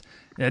 That's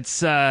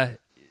that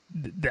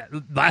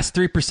last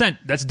 3%.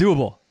 That's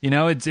doable.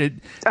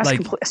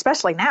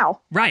 Especially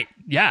now. Right.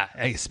 Yeah.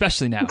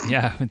 Especially now.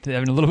 Yeah.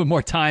 Having a little bit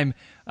more time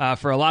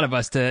for a lot of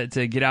us to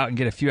get out and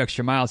get a few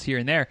extra miles here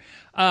and there.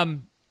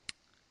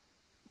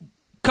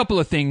 Couple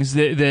of things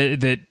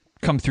that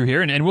come through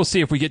here, and we'll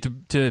see if we get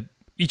to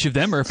each of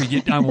them, or if we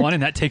get on one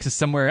and that takes us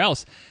somewhere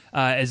else,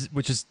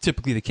 which is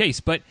typically the case.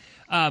 But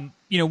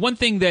one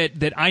thing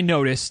that I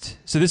noticed.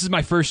 So this is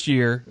my first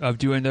year of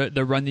doing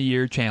the Run the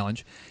Year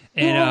challenge,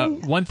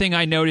 and one thing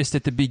I noticed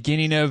at the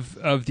beginning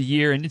of the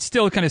year, and it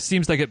still kind of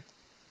seems like it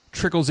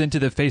trickles into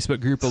the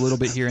Facebook group a little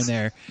bit here and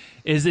there,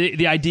 is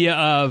the idea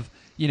of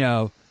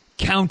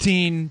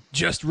counting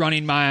just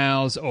running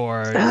miles,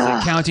 or is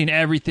it counting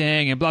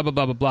everything and blah, blah,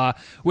 blah, blah, blah,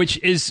 which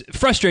is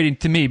frustrating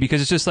to me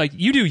because it's just like,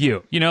 you do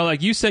you,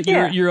 like you set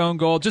your own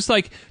goal, just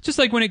like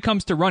when it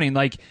comes to running,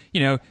 like,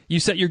 you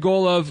set your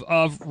goal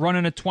of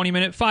running a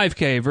 20-minute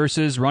 5K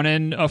versus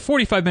running a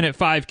 45-minute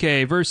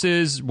 5K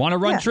versus want to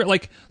run,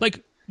 like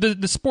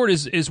the sport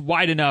is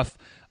wide enough.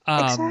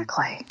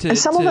 Exactly. And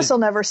some of us will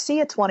never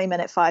see a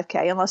 20-minute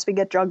 5K unless we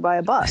get drugged by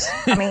a bus.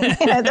 I mean,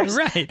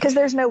 right. Because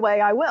there's no way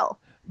I will.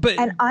 But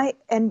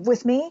and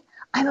with me,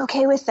 I'm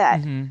okay with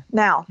that. Mm-hmm.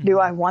 Now, do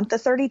I want the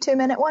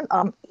 32-minute one?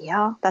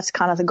 Yeah, that's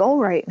kind of the goal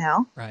right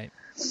now. Right.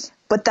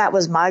 But that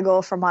was my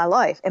goal for my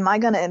life. Am I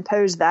going to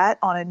impose that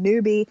on a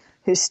newbie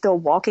who's still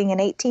walking an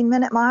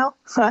 18-minute mile?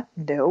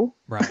 No.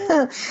 Right.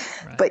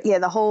 Right. But yeah,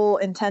 the whole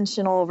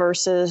intentional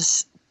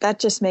versus, that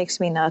just makes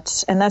me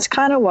nuts. And that's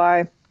kind of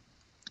why,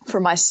 for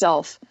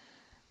myself,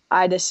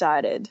 I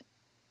decided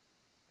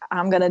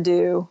I'm going to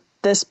do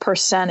this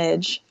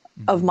percentage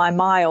of my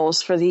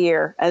miles for the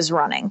year as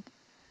running.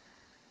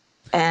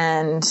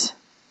 And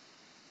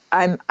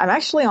I'm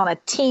actually on a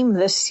team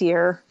this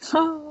year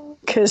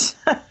because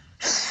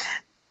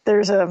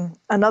there's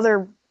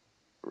another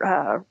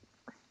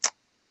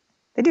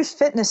they do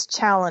fitness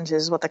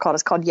challenges, what they call it.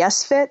 It's called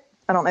Yes Fit.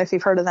 I don't know if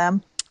you've heard of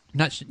them.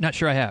 Not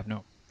sure I have,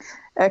 no.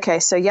 Okay,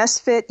 so Yes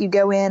Fit, you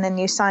go in and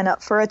you sign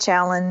up for a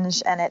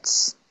challenge, and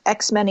it's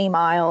X many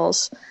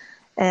miles,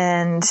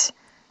 and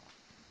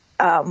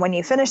when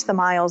you finish the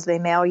miles, they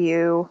mail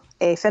you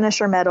a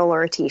finisher medal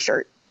or a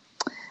T-shirt.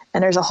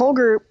 And there's a whole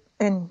group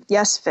in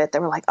Yes Fit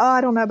that were like, oh,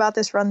 I don't know about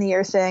this Run the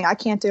Year thing. I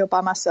can't do it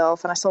by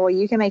myself. And I said, well,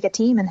 you can make a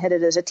team and hit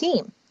it as a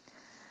team.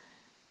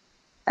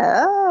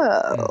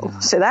 Oh,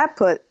 so that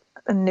put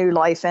a new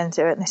life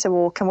into it. And they said,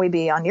 well, can we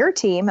be on your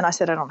team? And I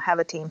said, I don't have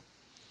a team.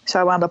 So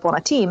I wound up on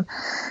a team.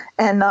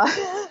 And on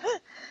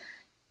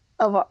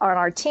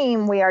our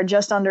team, we are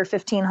just under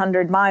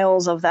 1,500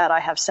 miles. Of that, I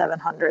have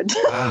 700.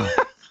 Wow.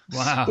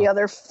 Wow. The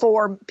other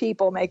 4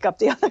 people make up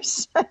the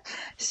others.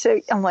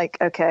 So I'm like,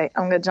 okay,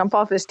 I'm going to jump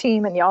off this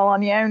team and y'all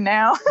on your own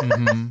now.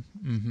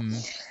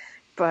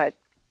 But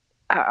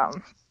I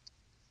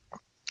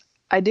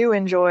do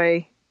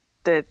enjoy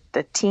the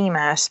team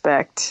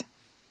aspect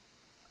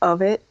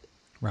of it.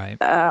 Right.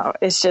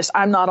 It's just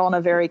I'm not on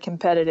a very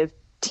competitive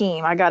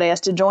team. I got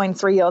asked to join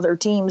 3 other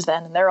teams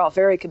then, and they're all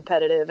very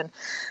competitive. And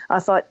I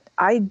thought,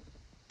 I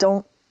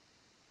don't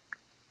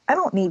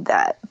need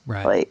that.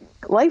 Right. Like,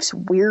 life's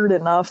weird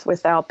enough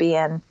without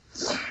being,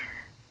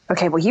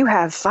 okay, well, you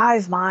have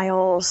 5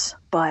 miles,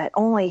 but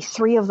only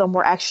 3 of them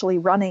were actually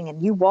running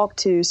and you walked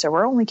 2. So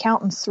we're only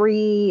counting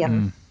 3.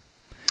 And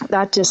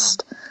that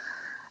just,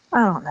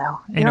 I don't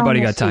know. Ain't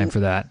nobody got time for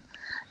that.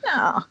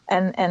 No.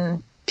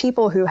 And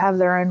people who have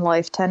their own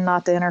life tend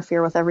not to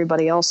interfere with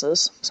everybody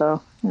else's.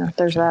 So,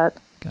 there's that.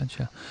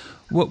 Gotcha.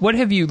 What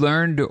have you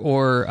learned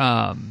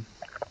or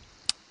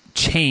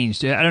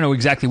changed? I don't know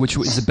exactly which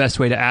is the best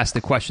way to ask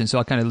the question, so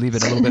I'll kind of leave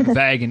it a little bit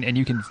vague, and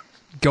you can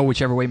go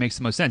whichever way makes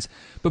the most sense.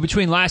 But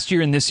between last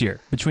year and this year,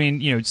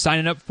 between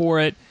signing up for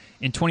it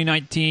in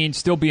 2019,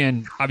 still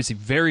being obviously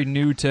very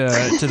new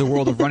to the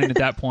world of running at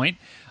that point,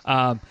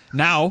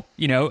 now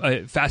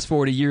fast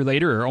forward a year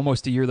later or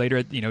almost a year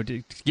later,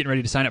 getting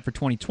ready to sign up for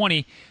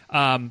 2020,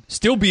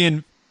 still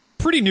being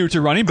pretty new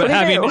to running, but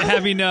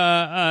having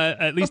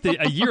at least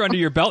a year under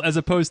your belt as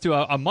opposed to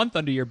a month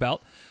under your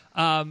belt.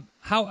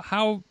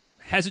 How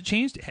has it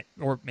changed?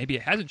 Or maybe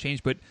it hasn't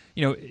changed, but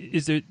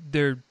is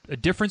there a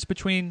difference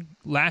between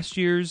last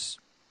year's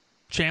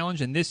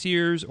challenge and this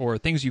year's, or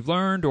things you've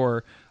learned,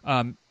 or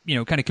kind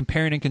of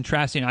comparing and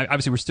contrasting?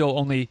 Obviously, we're still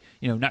only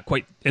not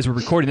quite, as we're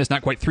recording this,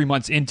 not quite 3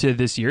 months into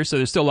this year, so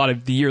there's still a lot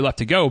of the year left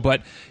to go.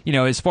 But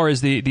as far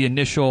as the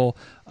initial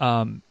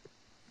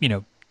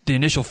the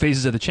initial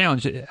phases of the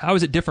challenge, how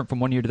is it different from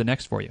one year to the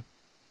next for you?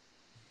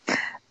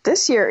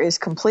 This year is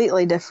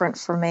completely different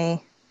for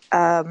me.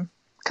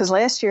 Because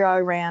last year I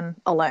ran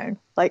alone.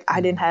 Like,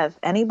 I didn't have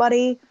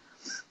anybody.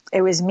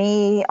 It was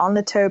me on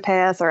the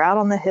towpath or out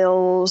on the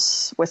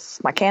hills with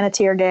my can of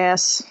tear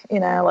gas.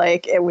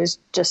 It was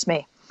just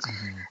me.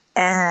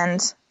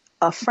 And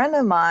a friend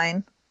of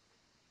mine,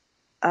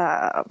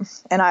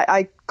 and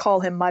I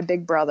call him my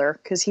big brother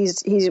because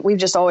we've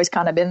just always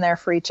kind of been there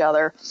for each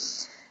other.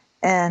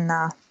 And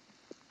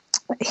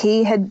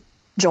he had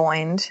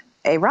joined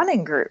a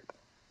running group.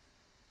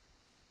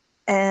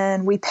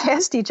 And we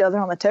passed each other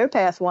on the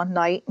towpath one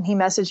night, and he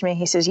messaged me.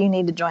 He says, you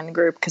need to join the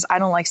group because I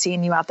don't like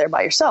seeing you out there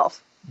by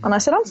yourself. And I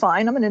said, I'm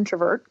fine. I'm an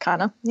introvert,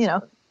 kind of,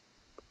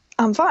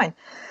 I'm fine.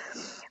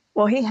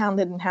 Well, he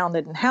hounded and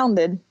hounded and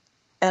hounded,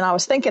 and I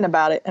was thinking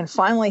about it. And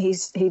finally,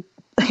 he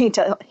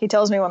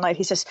tells me one night,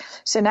 he says,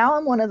 so now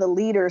I'm one of the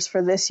leaders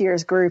for this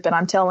year's group, and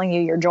I'm telling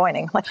you you're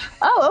joining. I'm like,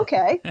 oh,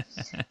 okay.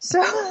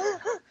 So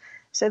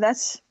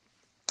that's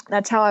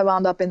how I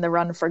wound up in the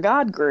Run for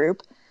God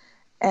group.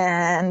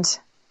 And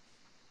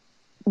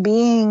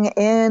being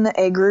in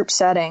a group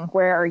setting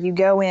where you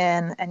go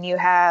in and you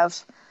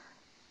have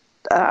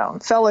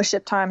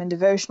fellowship time and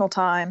devotional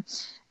time,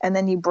 and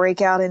then you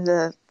break out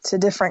into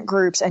different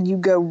groups and you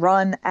go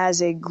run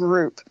as a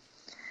group,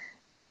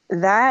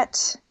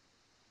 that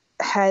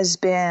has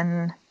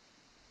been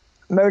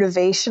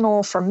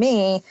motivational for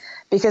me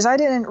because I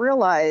didn't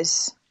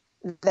realize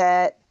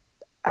that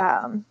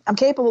I'm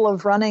capable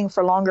of running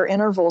for longer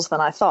intervals than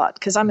I thought,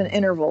 because I'm an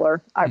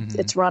intervaler.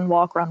 It's run,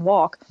 walk, run,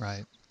 walk.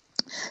 Right.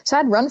 So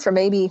I'd run for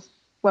maybe,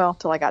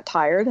 till I got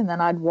tired, and then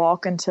I'd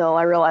walk until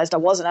I realized I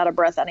wasn't out of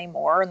breath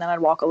anymore, and then I'd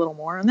walk a little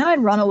more, and then I'd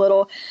run a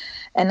little.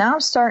 And now I'm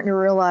starting to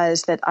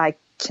realize that I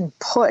can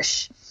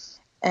push.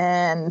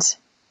 And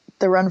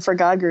the Run for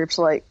God group's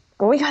like,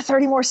 well, we got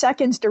 30 more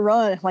seconds to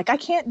run. I'm like, I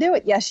can't do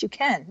it. Yes, you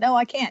can. No,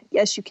 I can't.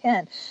 Yes, you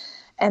can.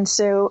 And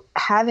so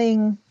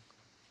having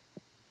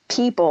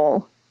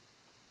people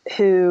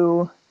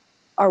who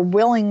are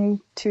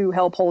willing to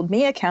help hold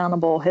me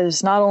accountable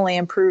has not only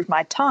improved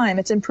my time,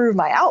 it's improved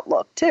my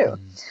outlook too.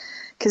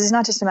 Because it's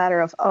not just a matter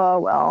of, oh,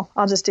 well,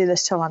 I'll just do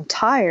this till I'm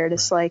tired.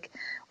 It's like,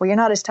 well, you're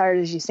not as tired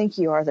as you think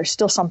you are. There's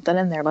still something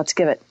in there. Let's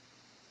give it.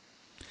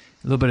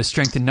 A little bit of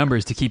strength in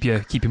numbers to keep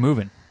you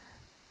moving.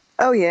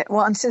 Oh, yeah.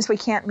 Well, and since we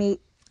can't meet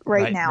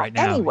right now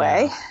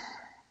anyway.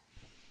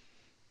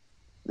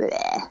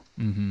 Yeah.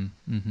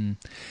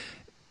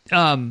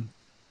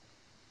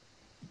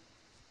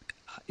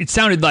 It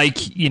sounded like,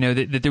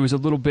 that there was a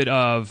little bit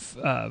of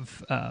I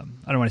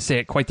don't want to say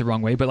it quite the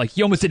wrong way, but like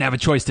you almost didn't have a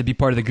choice to be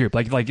part of the group.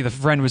 Like the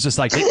friend was just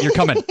like, hey, you're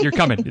coming.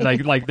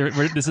 like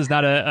this is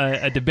not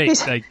a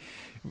debate.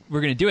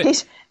 We're going to do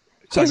it.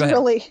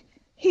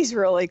 He's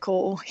really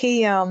cool.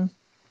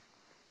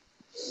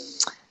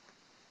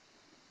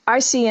 I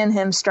see in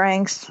him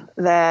strength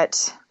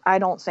that I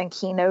don't think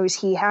he knows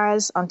he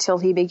has until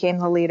he became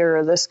the leader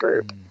of this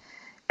group.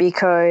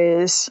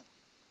 Because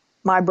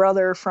my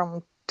brother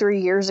from 3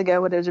 years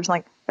ago would have just been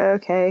like,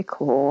 okay,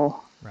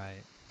 cool.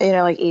 Right. You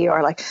know, like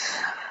ER, like,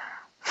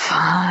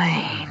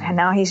 fine. And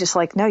now he's just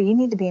like, no, you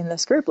need to be in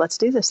this group. Let's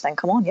do this thing.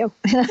 Come on, yo.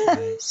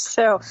 Right.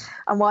 So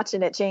I'm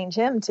watching it change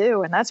him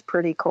too. And that's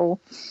pretty cool.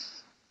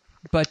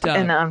 But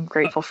and I'm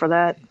grateful for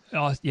that.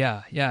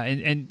 Yeah.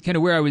 And kind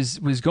of where I was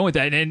going with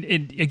that. And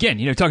again,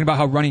 you know, talking about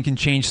how running can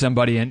change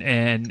somebody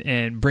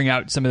and bring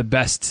out some of the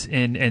best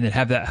and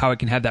have that, how it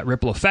can have that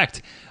ripple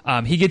effect.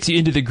 He gets you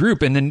into the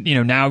group, and then, you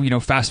know, now, you know,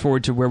 fast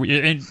forward to where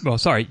you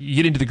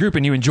get into the group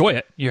and you enjoy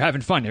it. You're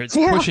having fun. It's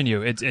pushing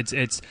you.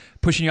 It's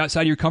pushing you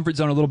outside of your comfort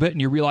zone a little bit, and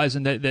you're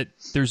realizing that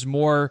there's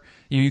more,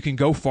 you can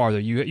go farther.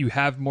 You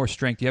have more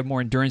strength. You have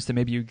more endurance than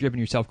maybe you're giving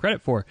yourself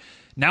credit for.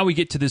 Now we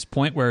get to this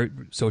point where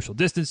social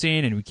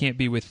distancing, and we can't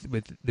be with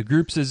the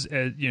groups as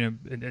you know,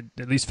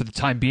 at least for the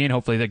time being.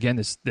 Hopefully, again,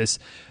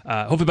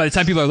 hopefully by the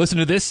time people are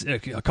listening to this,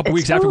 a couple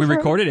weeks after we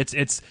record it,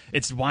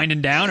 it's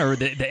winding down, or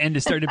the end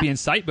is starting to be in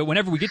sight. But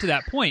whenever we get to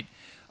that point,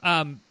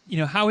 you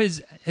know, how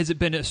has it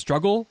been a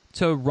struggle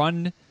to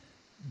run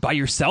by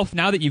yourself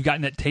now that you've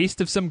gotten that taste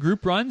of some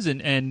group runs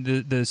and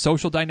the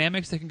social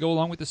dynamics that can go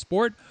along with the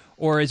sport,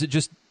 or is it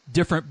just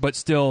different but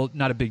still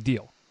not a big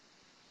deal?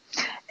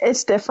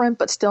 It's different,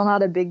 but still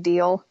not a big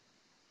deal.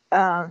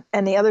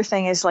 And the other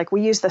thing is, like,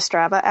 we use the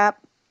Strava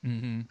app.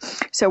 Mm-hmm.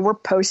 So we're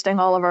posting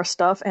all of our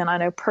stuff. And I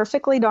know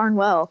perfectly darn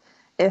well,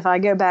 if I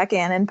go back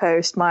in and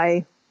post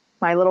my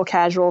little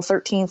casual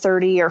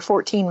 13:30 or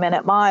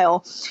 14-minute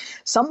mile,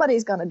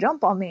 somebody's going to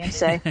jump on me and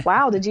say,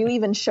 wow, did you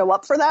even show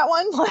up for that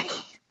one? Like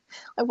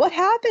what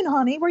happened,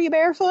 honey? Were you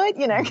barefoot?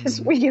 You know,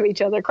 because we give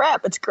each other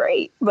crap. It's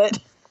great. But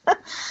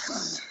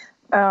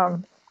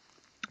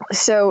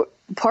so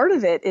part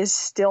of it is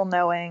still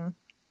knowing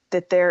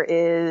that there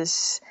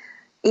is,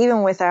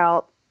 even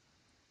without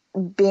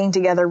being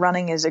together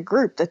running as a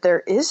group, that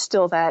there is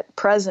still that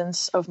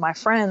presence of my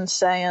friends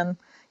saying,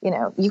 you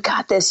know, you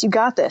got this.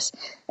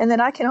 And then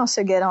I can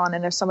also get on,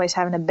 and if somebody's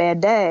having a bad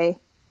day,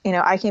 you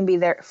know, I can be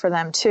there for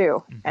them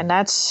too. Mm-hmm. And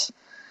that's,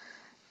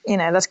 you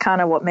know, that's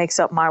kind of what makes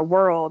up my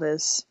world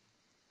is,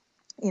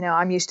 you know,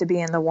 I'm used to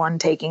being the one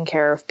taking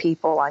care of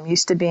people. I'm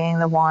used to being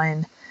the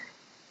one,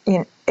 you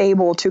know,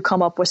 able to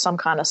come up with some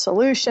kind of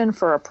solution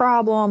for a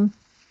problem.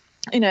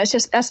 You know, it's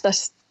just, that's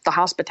the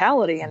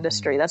hospitality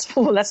industry. That's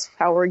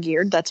how we're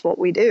geared. That's what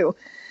we do.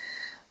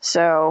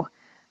 So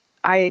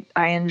I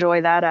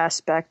enjoy that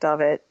aspect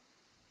of it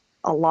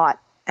a lot.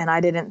 And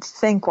I didn't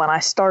think when I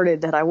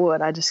started that I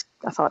would. I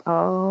thought,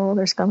 oh,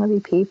 there's going to be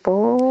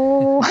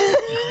people.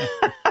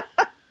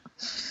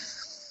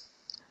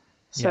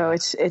 So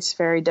it's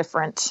very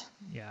different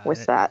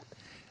with that.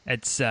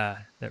 It's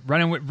that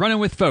running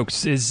with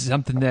folks is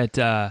something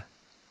that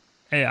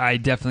I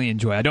definitely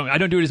enjoy. I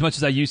don't do it as much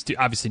as I used to,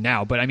 obviously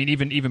now, but I mean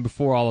even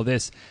before all of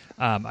this,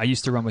 I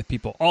used to run with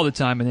people all the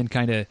time, and then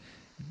kind of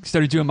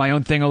started doing my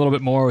own thing a little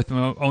bit more with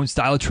my own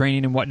style of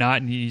training and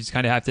whatnot, and you just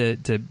kind of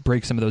have to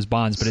break some of those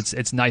bonds. But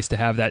it's nice to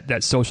have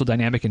that social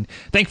dynamic, and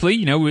thankfully,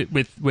 you know,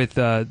 with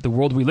the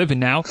world we live in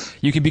now,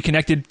 you can be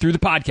connected through the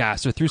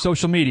podcast or through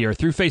social media or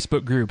through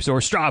Facebook groups or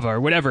Strava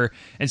or whatever,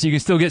 and so you can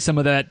still get some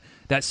of that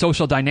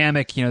social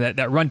dynamic, you know,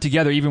 that run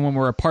together even when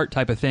we're apart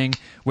type of thing,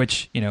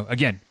 which, you know,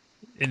 again,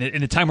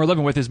 in the time we're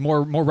living with is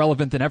more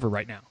relevant than ever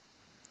right now.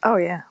 Oh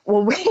yeah.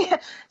 Well,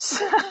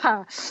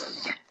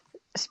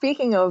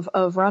 speaking of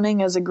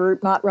running as a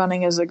group, not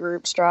running as a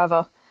group,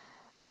 Strava,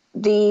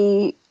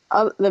 the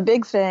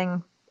big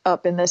thing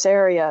up in this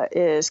area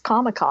is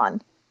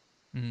Comic-Con.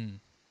 Mm.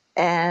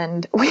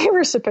 And we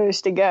were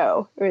supposed to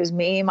go. It was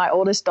me, my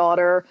oldest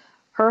daughter,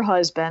 her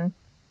husband,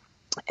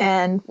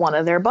 and one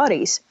of their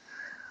buddies.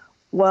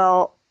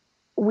 Well,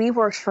 we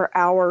worked for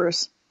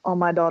hours on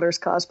my daughter's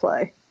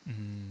cosplay.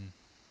 Mm.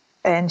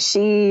 And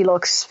she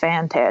looks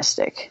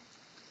fantastic.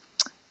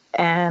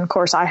 And, of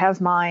course, I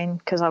have mine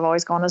because I've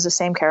always gone as the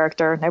same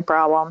character, no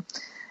problem.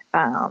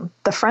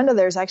 The friend of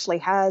theirs actually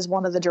has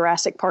one of the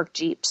Jurassic Park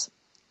Jeeps.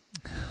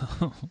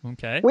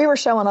 Okay. We were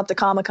showing up to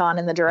Comic-Con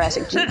in the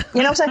Jurassic Jeep.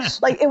 You know what I'm saying?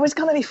 Like, it was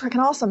going to be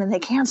freaking awesome, and they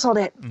canceled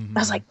it. Mm-hmm. I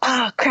was like,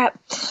 crap.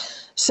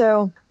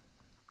 So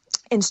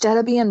instead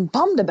of being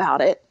bummed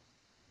about it,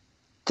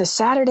 the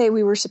Saturday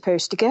we were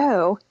supposed to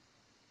go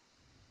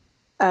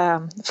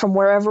from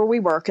wherever we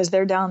were, because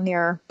they're down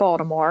near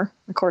Baltimore.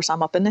 Of course,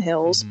 I'm up in the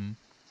hills. Mm-hmm.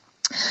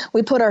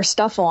 We put our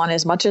stuff on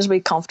as much as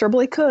we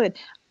comfortably could,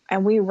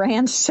 and we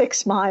ran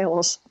 6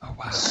 miles. Oh,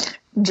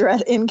 wow.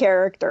 In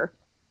character.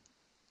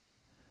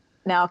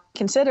 Now,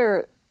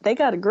 consider they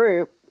got a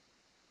group.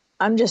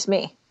 I'm just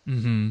me.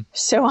 Mm-hmm.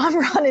 So I'm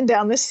running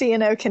down the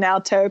C&O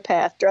Canal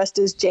towpath dressed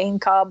as Jane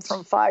Cobb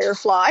from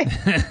Firefly,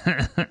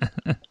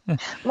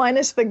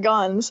 minus the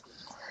guns.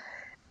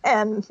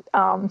 And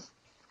I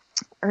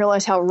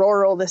realized how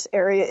rural this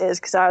area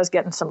is because I was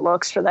getting some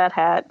looks for that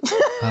hat.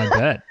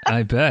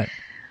 I bet.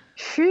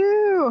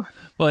 Phew.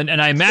 Well,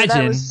 and I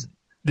imagine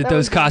that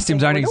those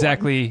costumes aren't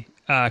exactly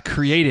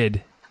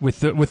created with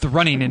the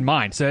running in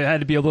mind. So it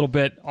had to be a little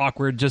bit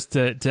awkward just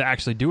to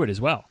actually do it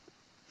as well.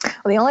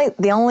 Well,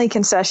 the only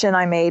concession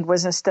I made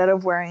was instead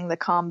of wearing the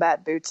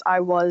combat boots, I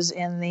was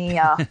in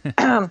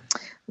the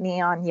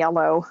neon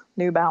yellow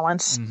New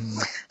Balance. Mm-hmm.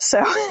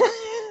 So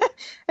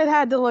it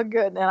had to look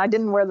good. And I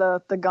didn't wear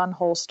the gun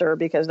holster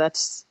because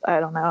I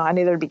don't know, I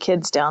knew there'd be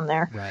kids down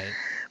there. Right.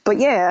 But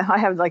yeah, I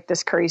have like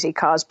this crazy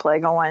cosplay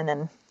going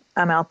and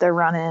I'm out there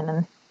running.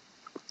 And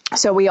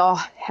so we all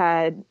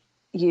had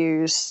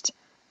used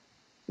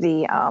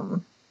the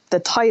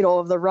title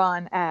of the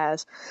run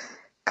as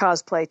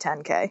Cosplay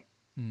 10K.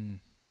 Mm.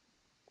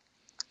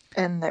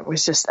 And that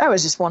was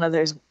just one of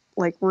those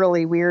like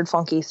really weird,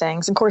 funky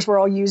things. Of course, we're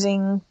all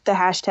using the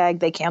hashtag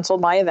they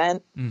canceled my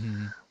event.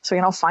 Mm-hmm. So we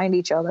can all find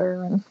each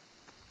other. And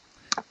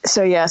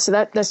so, yeah, so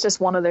that's just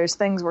one of those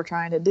things we're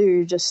trying to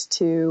do just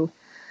to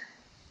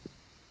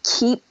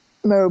keep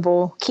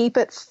mobile, keep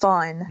it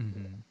fun,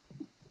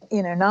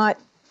 mm-hmm.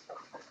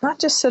 Not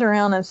just sit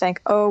around and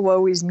think, oh,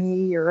 woe is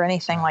me or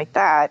anything like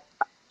that.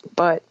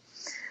 But,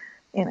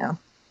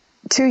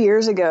 2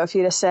 years ago, if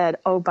you'd have said,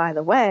 oh, by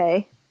the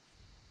way,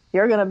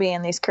 you're going to be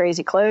in these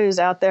crazy clothes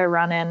out there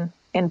running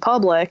in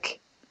public,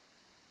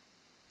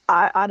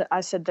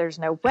 I said, there's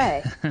no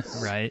way.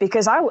 Right.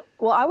 Because I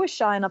was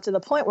shy enough to the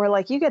point where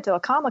like you get to a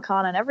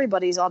Comic-Con and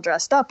everybody's all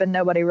dressed up and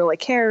nobody really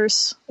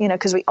cares,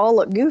 because we all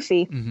look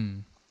goofy. Mm-hmm.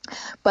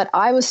 But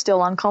I was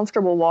still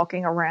uncomfortable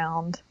walking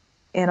around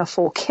in a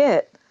full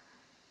kit,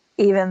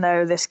 even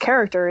though this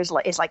character is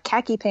like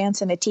khaki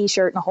pants and a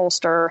t-shirt and a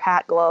holster,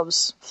 hat,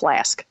 gloves,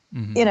 flask.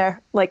 Mm-hmm.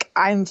 Like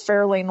I'm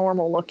fairly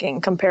normal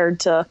looking compared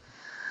to,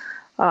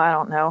 I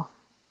don't know,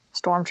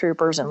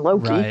 stormtroopers and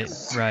Loki.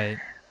 Right.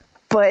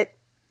 But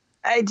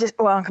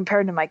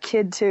compared to my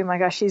kid too, my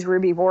gosh, she's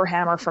Ruby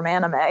Warhammer from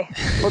anime.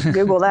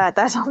 Google that.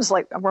 That sounds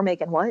like we're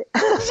making what?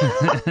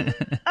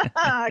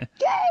 Okay.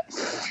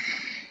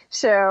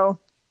 So,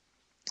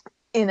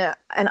 and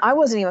I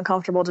wasn't even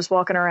comfortable just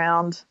walking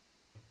around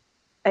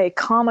a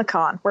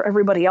Comic-Con where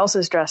everybody else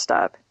is dressed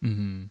up.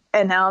 Mm-hmm.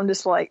 And now I'm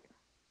just like,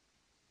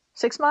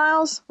 6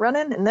 miles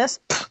running in this,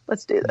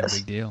 let's do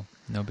this.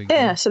 No big deal.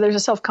 Yeah, so there's a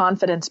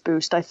self-confidence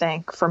boost, I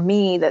think, for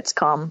me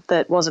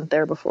that wasn't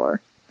there before.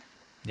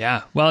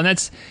 Yeah, well, and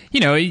that's,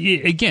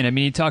 again, I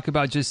mean, you talk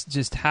about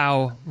just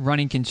how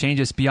running can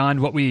change us beyond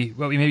what we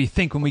maybe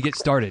think when we get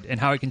started, and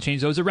how it can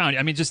change those around.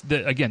 I mean, just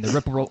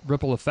the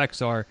ripple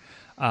effects are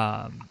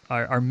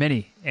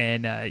many,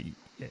 and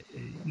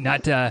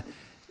not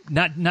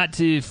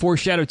to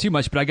foreshadow too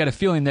much, but I got a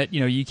feeling that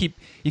you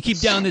keep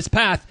down this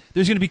path,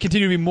 there's going to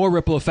continue to be more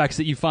ripple effects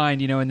that you find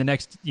in the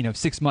next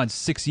 6 months,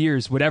 6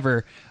 years,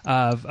 whatever,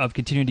 of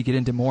continuing to get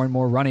into more and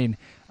more running.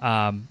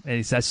 And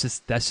that's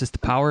just the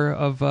power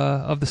of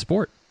the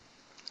sport.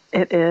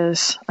 It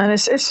is, and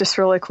it's just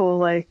really cool.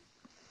 Like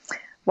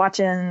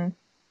watching,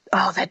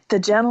 the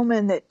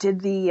gentleman that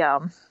did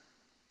the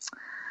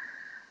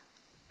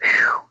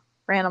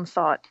random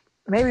thought.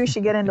 Maybe we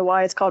should get into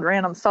why it's called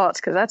Random Thoughts,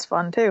 because that's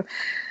fun too.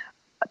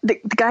 The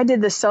guy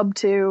did the sub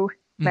 2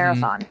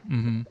 marathon,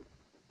 mm-hmm.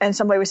 and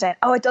somebody was saying,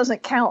 "Oh, it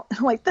doesn't count."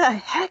 I'm like, the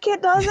heck,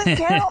 it doesn't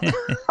count!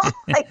 Oh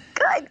my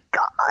good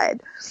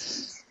God!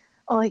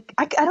 Like,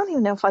 I don't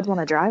even know if I'd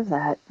want to drive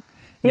that.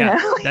 You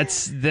know?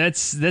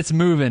 that's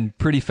moving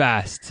pretty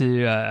fast.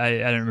 To I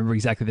don't remember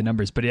exactly the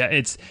numbers, but yeah,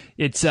 it's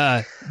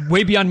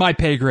way beyond my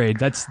pay grade.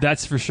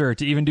 That's for sure.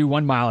 To even do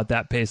 1 mile at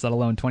that pace, let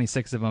alone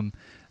 26 of them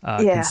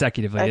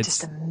consecutively, it's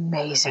just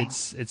amazing.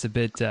 It's a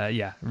bit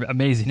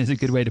amazing is a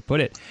good way to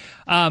put it.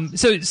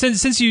 So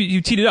since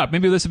you teed it up,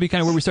 maybe this will be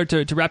kind of where we start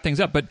to wrap things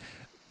up. But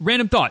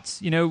random thoughts.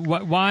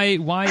 Why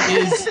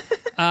is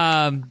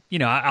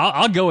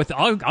I'll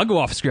go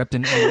off script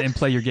and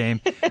play your game.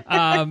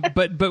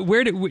 But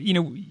where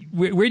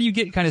do you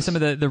get kind of some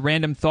of the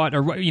random thought,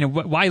 or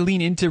why lean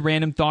into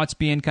random thoughts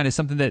being kind of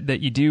something that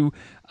you do?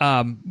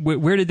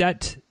 Where did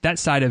that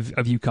side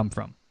of you come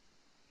from?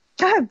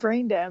 I have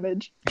brain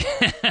damage.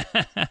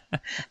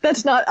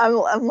 That's not.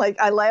 I'm like,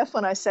 I laugh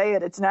when I say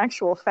it. It's an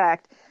actual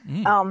fact.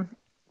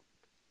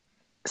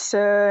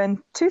 So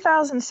in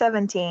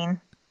 2017,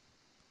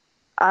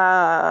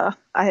 I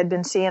had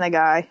been seeing a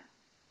guy,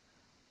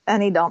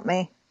 and he dumped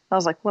me. I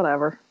was like,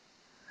 whatever.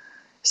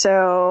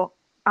 So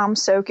I'm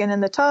soaking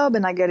in the tub,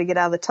 and I go to get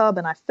out of the tub,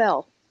 and I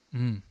fell.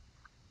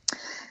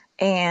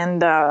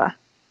 And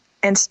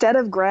instead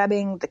of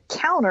grabbing the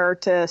counter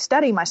to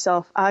steady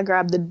myself, I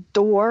grabbed the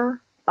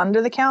door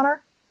under the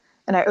counter,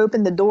 and I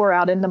opened the door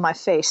out into my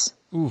face.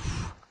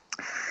 Oof.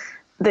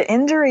 The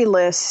injury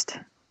list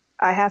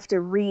I have to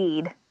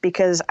read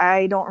because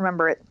I don't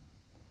remember it.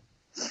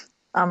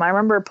 I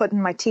remember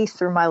putting my teeth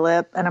through my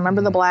lip, and I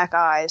remember the black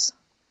eyes.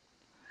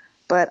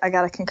 But I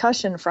got a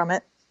concussion from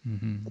it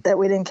that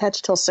we didn't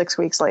catch till 6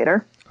 weeks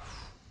later.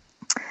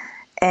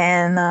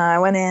 And I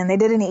went in, they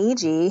did an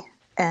EEG,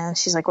 and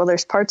she's like, well,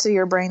 there's parts of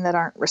your brain that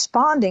aren't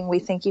responding. We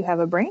think you have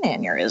a brain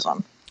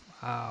aneurysm.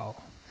 Wow.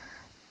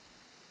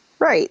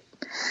 Right.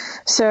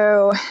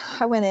 So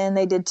I went in,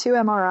 they did 2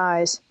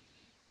 MRIs,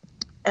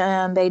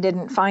 and they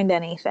didn't find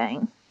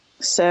anything.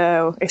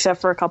 So,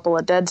 except for a couple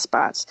of dead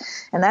spots.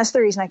 And that's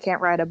the reason I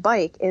can't ride a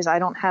bike, is I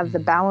don't have the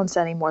balance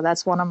anymore.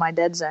 That's one of my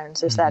dead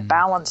zones, is that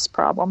balance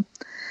problem.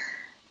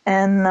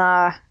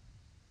 And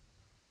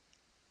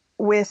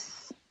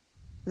with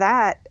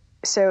that,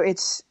 so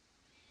it's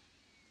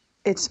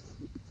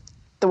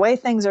the way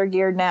things are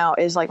geared now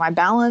is like my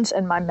balance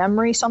and my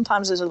memory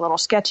sometimes is a little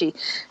sketchy,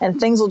 and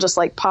things will just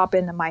like pop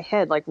into my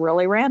head like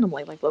really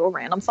randomly, like little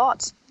random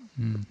thoughts.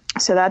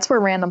 So that's where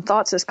random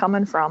thoughts is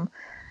coming from,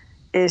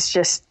 is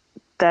just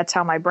that's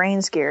how my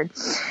brain's geared.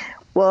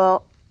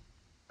 Well,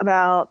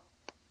 about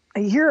a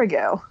year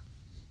ago,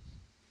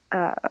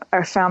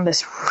 I found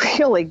this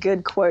really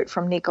good quote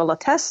from Nikola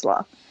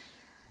Tesla.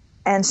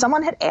 And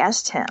someone had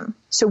asked him,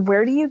 so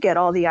where do you get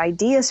all the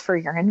ideas for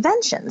your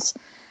inventions?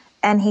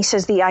 And he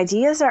says, the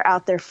ideas are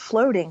out there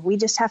floating. We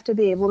just have to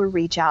be able to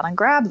reach out and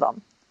grab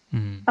them.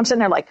 I'm sitting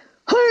there like,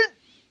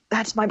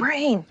 that's my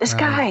brain. This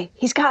guy,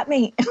 he's got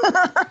me.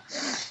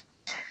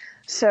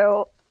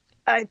 So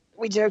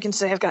we joke and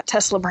say I've got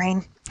Tesla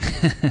brain.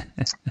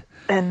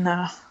 And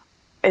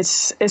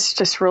it's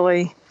just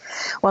really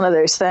one of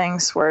those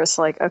things where it's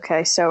like,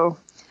 okay, so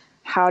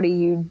how do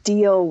you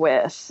deal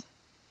with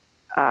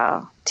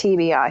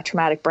TBI,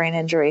 traumatic brain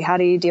injury? How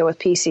do you deal with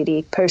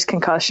PCD,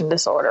 post-concussion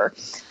disorder?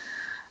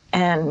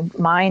 And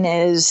mine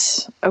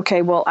is,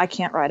 okay, well, I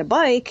can't ride a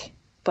bike,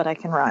 but I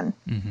can run.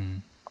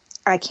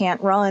 I can't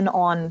run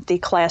on the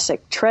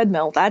classic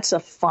treadmill. That's a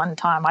fun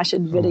time. I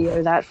should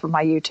video that for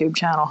my YouTube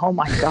channel. Oh,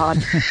 my God.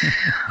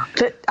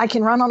 I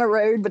can run on a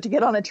road, but to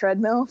get on a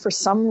treadmill, for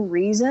some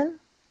reason,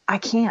 I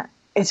can't.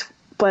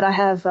 But I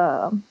have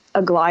a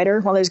glider,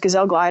 one of those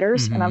Gazelle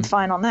gliders, and I'm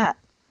fine on that.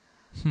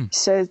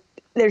 So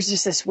there's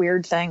just this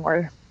weird thing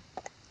where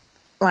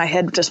my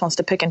head just wants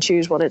to pick and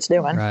choose what it's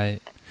doing.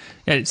 Right.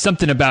 Yeah, it's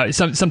something about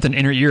something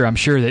in your ear, I'm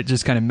sure, that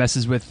just kind of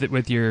messes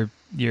with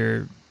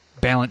your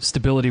balance,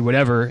 stability,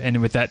 whatever,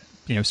 and with that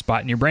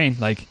spot in your brain,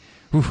 like,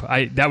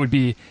 that would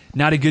be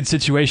not a good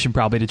situation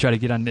probably to try to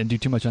get on and do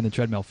too much on the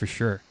treadmill for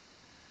sure.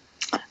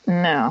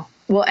 No.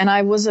 Well, and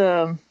I was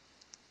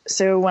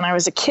so when I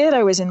was a kid,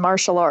 I was in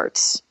martial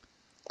arts,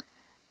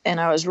 and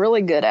I was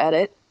really good at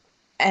it,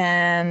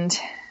 and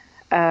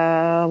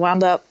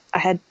wound up I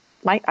had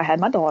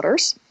my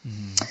daughters,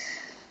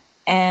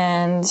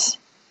 and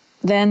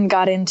then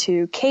got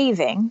into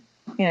caving,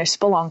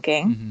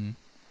 spelunking.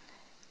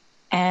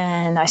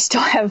 And I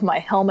still have my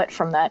helmet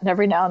from that. And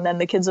every now and then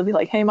the kids will be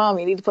like, hey, Mom,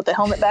 you need to put the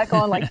helmet back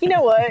on. Like, you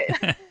know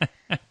what?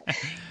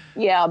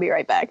 Yeah, I'll be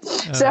right back.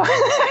 So,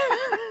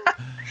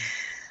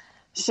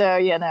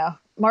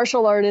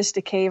 martial artist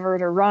to caver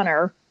to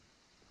runner.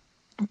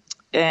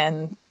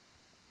 And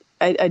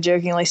I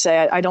jokingly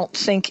say, I don't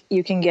think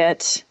you can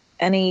get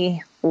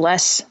any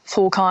less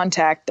full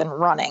contact than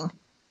running,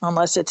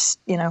 unless it's,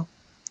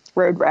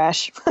 road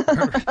rash.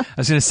 I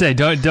was going to say,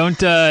 don't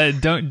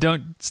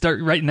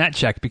start writing that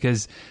check,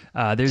 because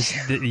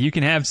you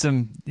can have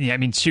some. I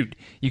mean, shoot,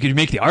 you could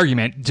make the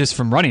argument just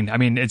from running. I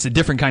mean, it's a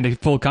different kind of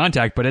full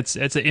contact, but it's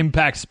an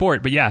impact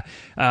sport. But yeah,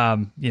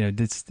 I've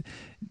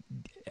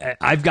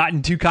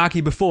gotten too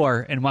cocky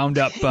before and wound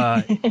up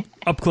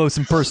up close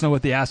and personal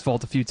with the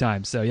asphalt a few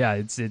times. So yeah,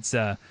 it's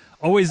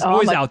always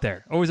out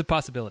there, always a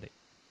possibility.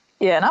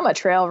 Yeah, and I'm a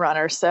trail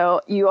runner,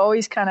 so you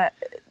always kind of.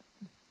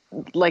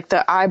 Like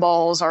the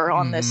eyeballs are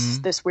on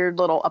this weird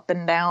little up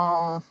and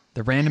down.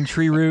 The random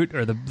tree root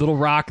or the little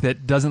rock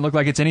that doesn't look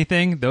like it's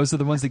anything. Those are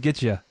the ones that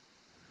get you.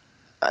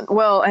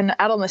 Well, and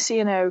out on the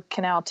C&O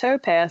Canal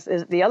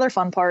towpath, the other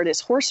fun part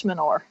is horse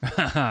manure.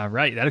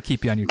 Right, that'll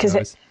keep you on your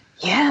toes.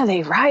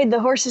 They ride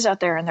the horses out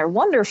there and they're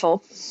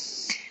wonderful.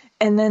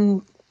 And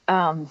then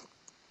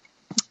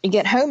you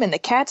get home and the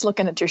cat's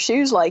looking at your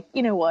shoes like,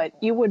 you know what?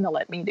 You wouldn't have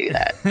let me do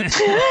that.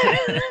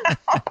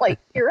 I'm like,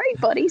 you're right,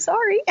 buddy.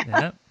 Sorry.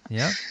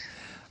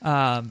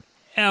 Yeah.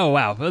 Oh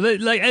wow!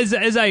 Like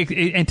as I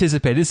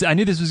anticipated, I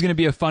knew this was going to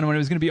be a fun one. It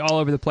was going to be all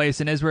over the place.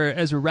 And as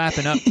we're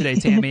wrapping up today,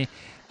 Tammy,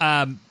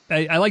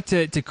 I like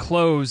to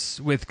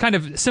close with kind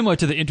of similar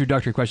to the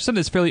introductory question, something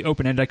that's fairly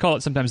open ended. I call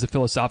it sometimes the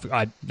philosophical.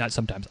 Not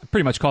sometimes. I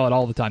pretty much call it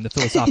all the time the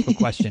philosophical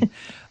question.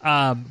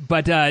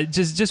 But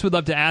just would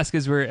love to ask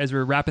as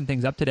we're wrapping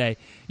things up today.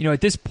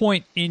 At this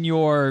point in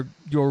your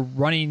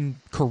running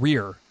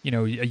career,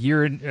 a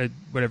year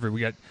whatever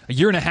we got, a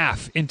year and a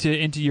half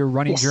into your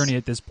running journey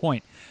at this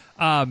point.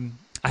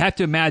 I have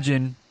to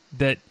imagine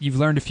that you've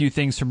learned a few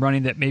things from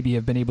running that maybe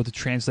have been able to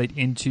translate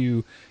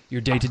into your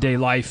day-to-day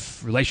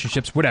life,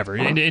 relationships, whatever,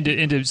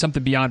 into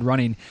something beyond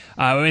running.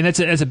 And that's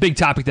a big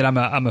topic that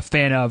I'm a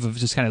fan of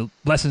just kind of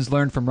lessons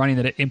learned from running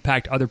that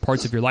impact other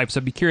parts of your life. So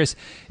I'd be curious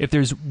if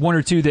there's one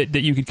or two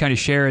that you could kind of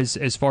share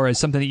as far as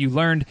something that you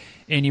learned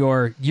in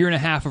your year and a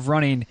half of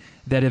running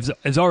that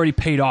has already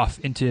paid off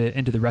into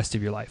the rest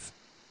of your life.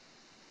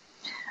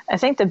 I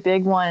think the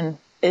big one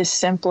is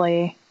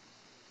simply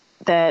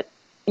that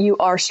you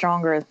are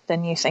stronger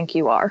than you think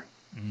you are.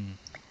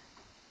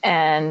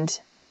 And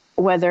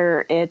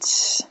whether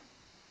it's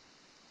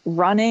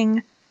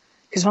running,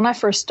 because when I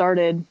first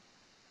started,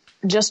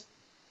 just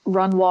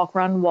run, walk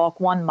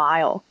 1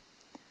 mile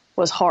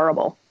was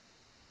horrible.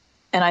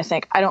 And I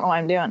think, I don't know why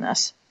I'm doing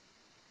this.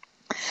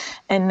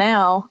 And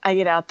now I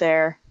get out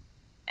there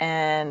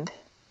and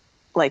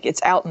like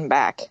it's out and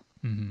back.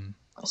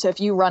 So if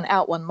you run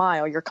out 1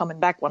 mile, you're coming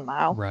back 1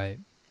 mile. Right.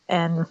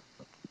 And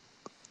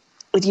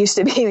it used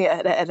to be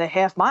at a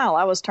half mile,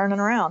 I was turning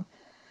around.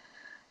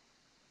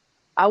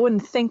 I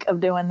wouldn't think of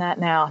doing that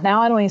now.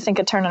 Now I don't even think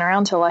of turning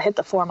around until I hit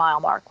the 4 mile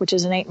mark, which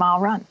is an 8 mile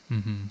run.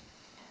 Mm-hmm.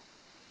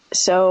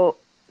 So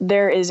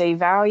there is a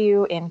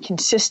value in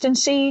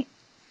consistency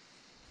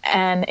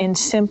and in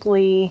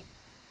simply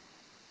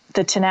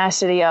the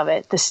tenacity of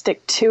it, the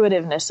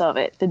stick-to-itiveness of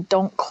it, the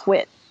don't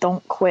quit,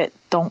 don't quit,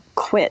 don't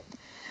quit.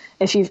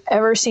 If you've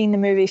ever seen the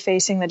movie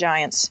Facing the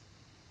Giants,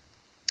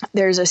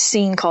 there's a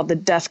scene called the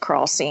death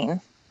crawl scene.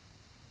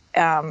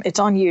 It's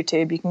on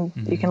YouTube. You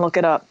can look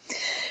it up.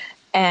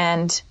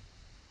 And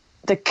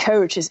the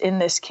coach is in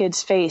this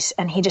kid's face,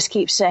 and he just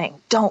keeps saying,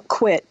 don't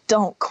quit,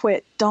 don't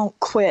quit, don't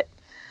quit.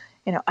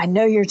 You know, I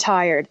know you're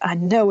tired. I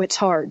know it's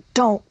hard.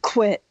 Don't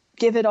quit.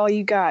 Give it all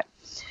you got.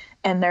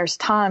 And there's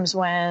times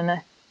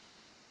when,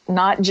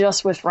 not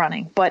just with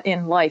running, but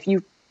in life,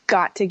 you've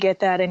got to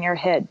get that in your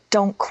head.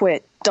 Don't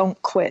quit.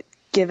 Don't quit.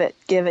 Give it,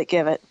 give it,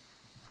 give it.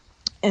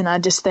 And I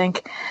just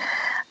think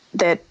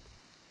that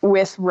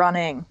with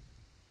running,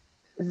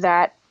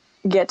 that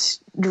gets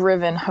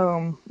driven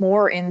home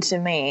more into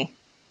me,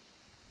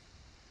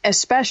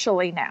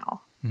 especially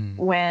now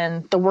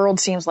when the world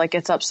seems like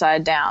it's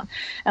upside down,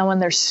 and when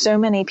there's so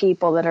many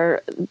people that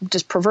are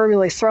just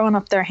proverbially throwing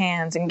up their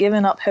hands and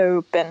giving up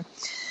hope, and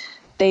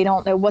they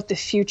don't know what the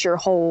future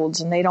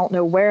holds, and they don't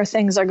know where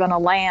things are going to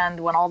land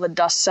when all the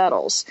dust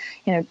settles.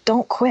 You know,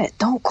 don't quit,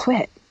 don't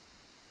quit.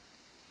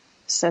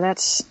 So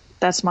that's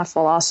my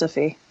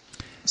philosophy.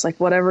 It's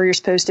like, whatever you're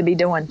supposed to be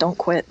doing, don't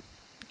quit.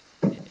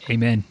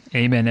 Amen.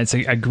 Amen. That's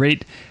a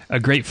great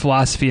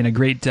philosophy, and I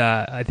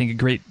think a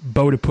great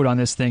bow to put on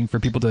this thing for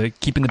people to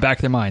keep in the back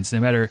of their minds, no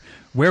matter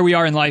where we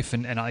are in life.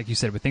 And like you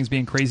said, with things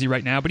being crazy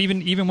right now, but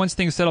even once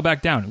things settle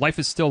back down, life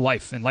is still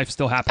life, and life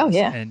still happens. Oh,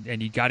 yeah.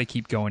 And you got to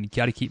keep going. You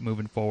got to keep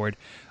moving forward.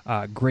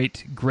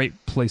 Great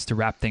place to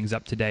wrap things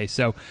up today.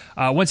 So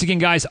once again,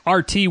 guys,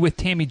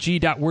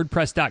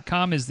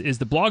 rtwithtammyg.wordpress.com is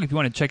the blog if you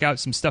want to check out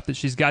some stuff that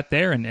she's got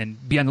there,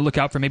 and be on the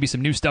lookout for maybe some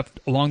new stuff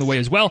along the way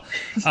as well.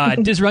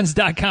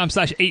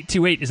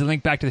 DizRuns.com/828 is a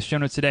link back to the show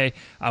notes today.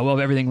 We'll have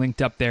everything linked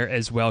up there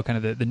as well,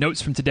 kind of the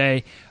notes from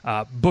today,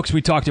 books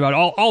we talked about,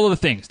 all of the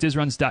things.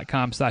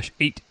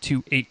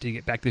 DizRuns.com/828 to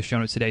get back to the show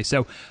notes today.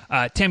 So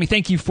Tammy,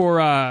 thank you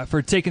for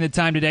taking the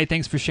time today.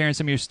 Thanks for sharing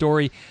some of your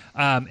story.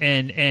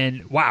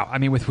 And wow, I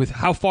mean, with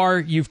how far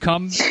you've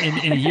come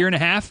in a year and a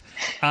half,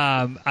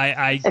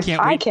 I can't wait.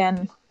 I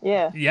can,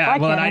 yeah.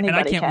 Well, and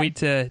I can't wait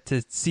to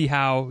see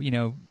how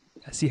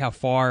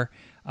far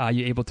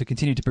you're able to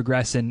continue to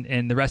progress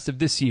in the rest of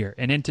this year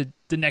and into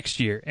the next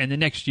year and the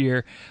next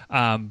year.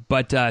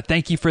 But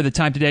thank you for the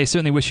time today.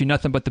 Certainly wish you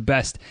nothing but the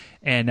best,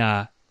 and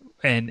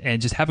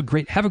just have a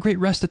great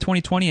rest of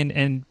 2020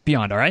 and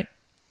beyond. All right.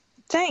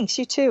 Thanks,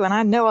 you too. And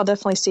I know I'll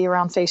definitely see you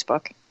around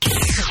Facebook.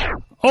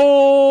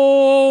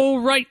 All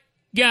right,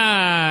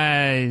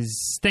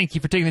 guys. Thank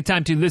you for taking the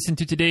time to listen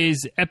to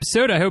today's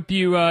episode. I hope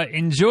you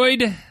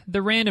enjoyed the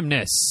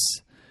randomness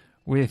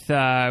with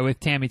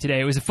Tammy today.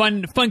 It was a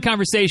fun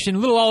conversation, a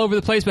little all over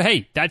the place, but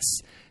hey,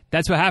 that's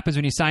what happens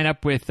when you sign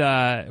up with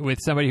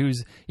somebody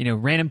who's,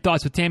 Random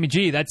Thoughts with Tammy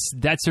G.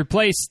 That's her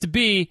place to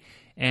be.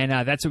 And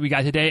that's what we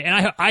got today.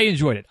 And I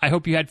enjoyed it. I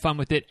hope you had fun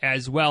with it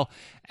as well.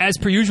 As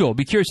per usual,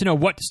 be curious to know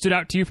what stood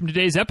out to you from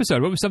today's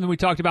episode. What was something we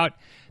talked about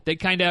that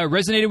kind of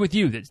resonated with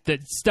you,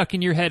 that stuck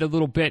in your head a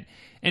little bit?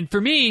 And for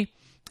me,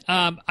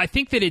 I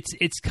think that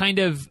it's kind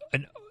of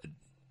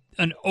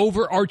an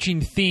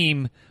overarching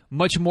theme,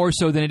 much more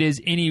so than it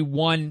is any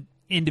one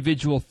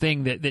individual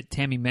thing that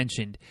Tammy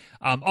mentioned.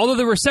 Although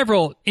there were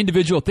several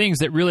individual things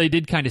that really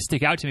did kind of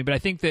stick out to me, but I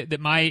think that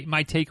my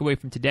takeaway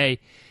from today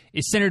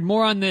is centered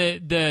more on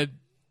the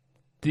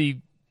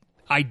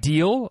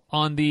ideal,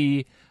 on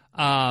the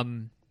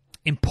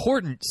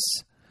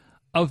importance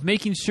of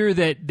making sure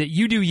that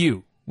you do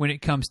you when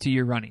it comes to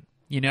your running.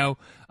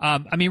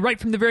 I mean, right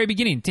from the very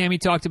beginning, Tammy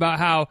talked about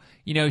how,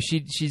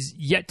 she's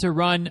yet to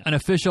run an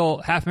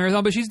official half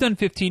marathon, but she's done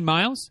 15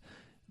 miles.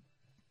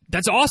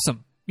 That's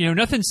awesome.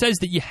 Nothing says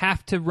that you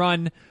have to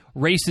run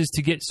races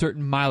to get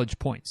certain mileage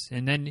points.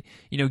 And then,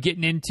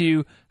 getting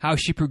into how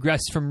she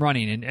progressed from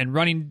running and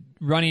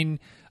running,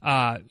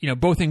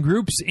 both in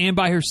groups and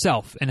by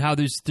herself, and how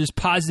there's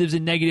positives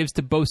and negatives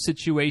to both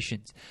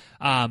situations.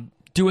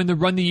 Doing the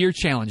Run the Year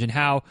challenge, and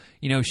how,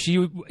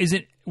 she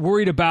isn't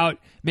worried about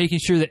making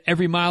sure that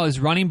every mile is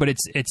running, but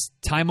it's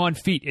time on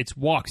feet, it's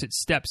walks,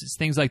 it's steps, it's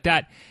things like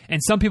that.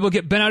 And some people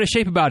get bent out of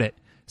shape about it.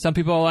 Some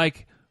people are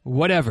like,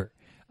 whatever.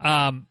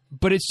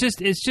 But it's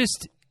just,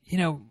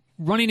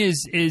 running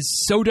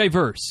is so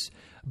diverse,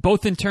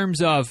 both in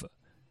terms of,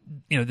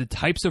 the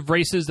types of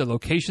races, the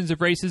locations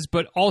of races,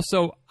 but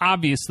also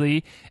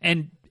obviously,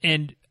 and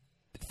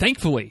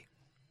thankfully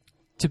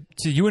to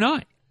you and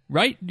I,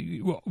 right?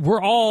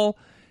 We're all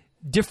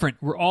different.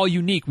 We're all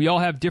unique. We all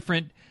have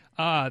different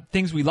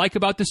things we like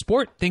about the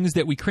sport, things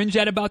that we cringe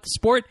at about the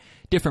sport,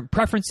 different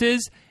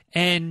preferences.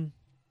 And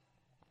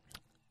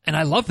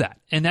I love that.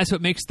 And that's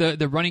what makes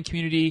the running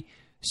community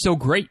so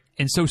great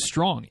and so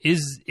strong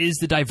is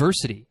the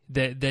diversity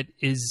that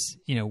is,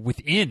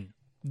 within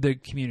the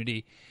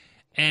community.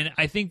 And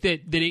I think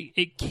that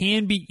it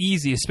can be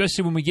easy,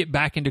 especially when we get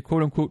back into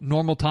quote unquote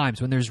normal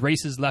times, when there's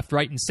races left,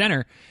 right, and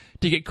center,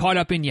 to get caught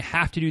up in you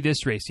have to do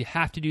this race, you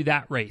have to do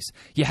that race,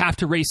 you have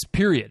to race,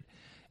 period.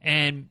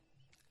 And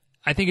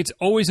I think it's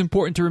always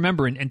important to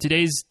remember, and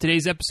today's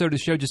episode of the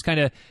show just kind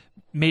of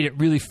made it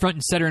really front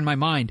and center in my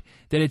mind,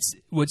 that it's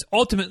what's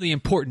ultimately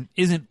important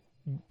isn't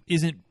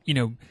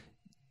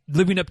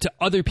living up to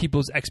other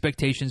people's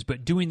expectations,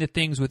 but doing the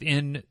things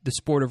within the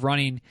sport of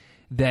running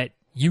that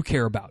you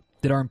care about,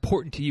 that are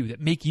important to you,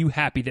 that make you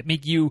happy, that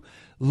make you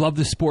love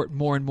the sport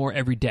more and more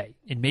every day.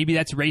 And maybe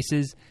that's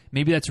races,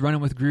 maybe that's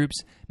running with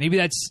groups, maybe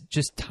that's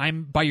just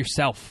time by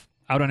yourself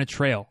out on a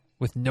trail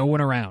with no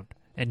one around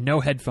and no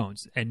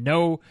headphones and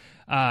no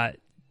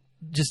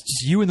just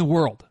you in the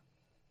world.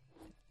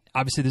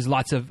 Obviously, there's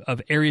lots of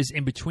areas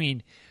in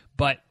between,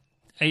 but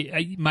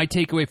my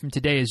takeaway from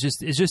today is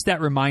just that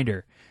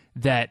reminder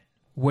that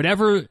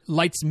whatever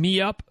lights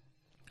me up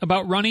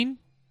about running,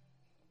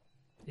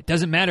 it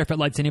doesn't matter if it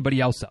lights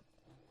anybody else up.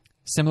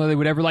 Similarly,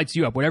 whatever lights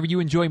you up, whatever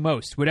you enjoy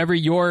most, whatever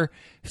your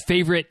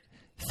favorite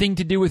thing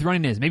to do with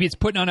running is. Maybe it's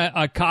putting on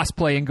a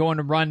cosplay and going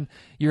to run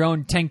your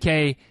own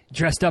 10K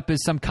dressed up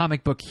as some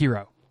comic book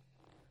hero.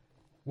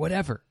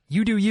 Whatever.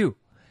 You do you.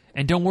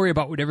 And don't worry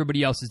about what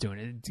everybody else is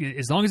doing.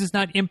 As long as it's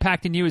not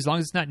impacting you, as long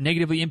as it's not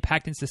negatively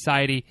impacting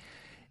society,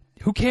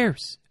 who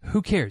cares?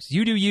 Who cares?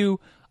 You do you,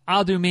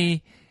 I'll do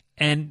me,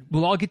 and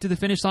we'll all get to the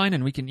finish line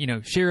and we can,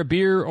 share a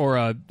beer or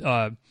a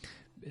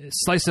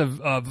slice of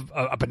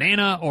a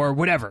banana or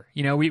whatever.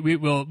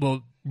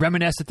 We'll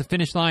reminisce at the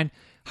finish line,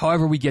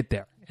 however we get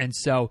there. And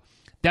so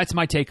that's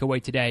my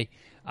takeaway today.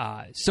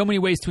 So many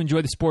ways to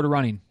enjoy the sport of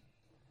running.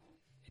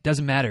 It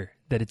doesn't matter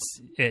that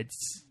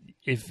it's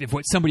if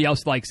what somebody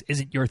else likes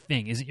isn't your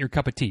thing, isn't your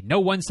cup of tea. No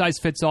one size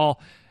fits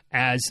all,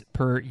 as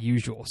per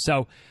usual.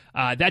 So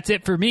that's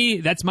it for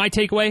me. That's my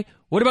takeaway.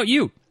 What about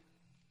you?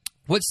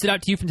 What stood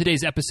out to you from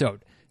today's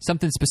episode?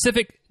 Something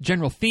specific,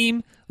 general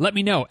theme? Let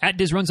me know.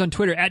 @DizRuns on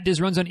Twitter,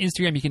 @DizRuns on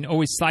Instagram. You can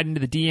always slide into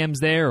the DMs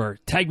there or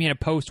tag me in a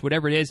post,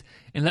 whatever it is,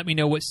 and let me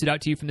know what stood out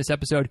to you from this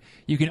episode.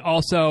 You can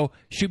also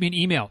shoot me an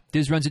email,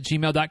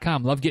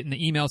 dizruns@gmail.com. Love getting the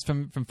emails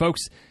from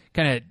folks,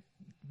 kind of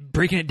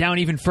breaking it down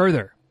even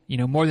further.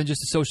 More than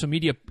just a social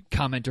media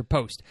comment or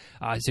post.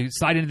 So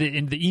slide into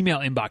the email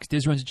inbox,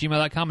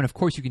 dizruns@gmail.com. And, of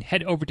course, you can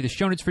head over to the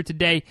show notes for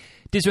today,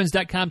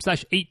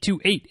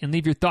 dizruns.com/828, and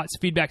leave your thoughts,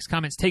 feedbacks,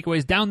 comments,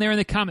 takeaways down there in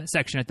the comment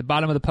section at the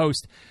bottom of the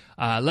post.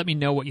 Let me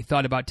know what you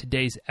thought about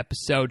today's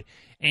episode.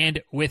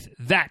 And with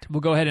that, we'll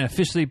go ahead and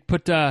officially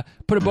put a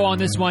bow on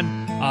this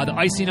one, the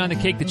icing on the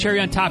cake, the cherry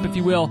on top, if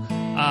you will.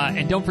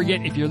 And don't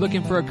forget, if you're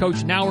looking for a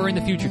coach now or in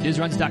the future,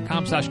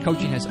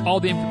 dizruns.com/coaching has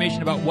all the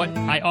information about what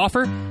I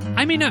offer.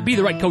 I may not be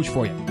the right coach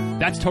for you.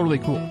 That's totally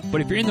cool. But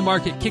if you're in the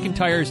market, kicking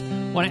tires,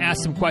 want to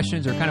ask some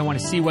questions, or kind of want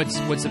to see what's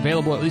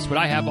available, at least what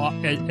I have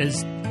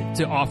as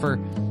to offer,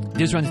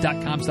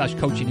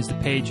 dizruns.com/coaching is the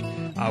page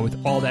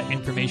with all that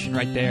information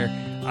right there,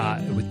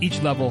 with each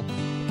level,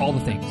 all the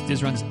things,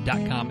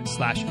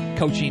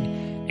 dizruns.com/coaching.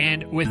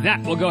 And with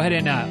that, we'll go ahead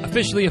and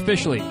officially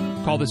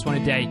call this one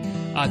a day.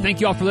 Thank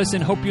you all for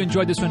listening. Hope you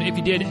enjoyed this one. If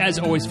you did, as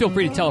always, feel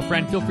free to tell a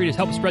friend. Feel free to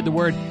help spread the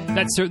word.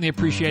 That's certainly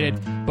appreciated.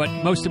 But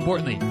most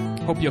importantly,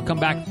 hope you'll come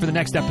back for the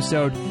next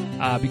episode,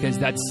 because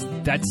that's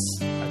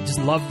just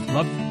love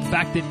the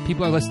fact that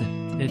people are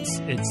listening. It's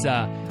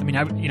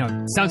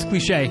sounds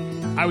cliche.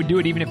 I would do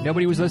it even if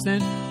nobody was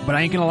listening, but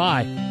I ain't gonna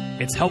lie.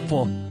 It's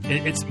helpful.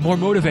 It's more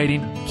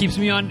motivating. Keeps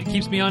me on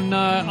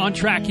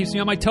track. Keeps me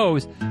on my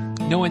toes,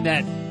 knowing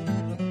that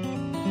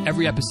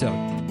every episode,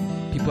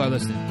 people are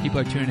listening. People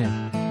are tuning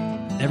in.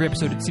 Every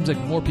episode, it seems like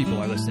more people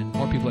are listening.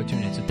 More people are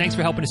tuning in. So thanks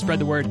for helping to spread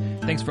the word.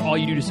 Thanks for all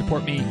you do to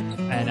support me.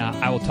 And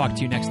I will talk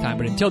to you next time.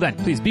 But until then,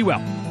 please be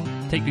well.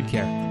 Take good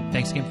care.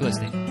 Thanks again for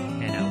listening.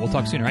 And we'll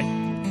talk soon, all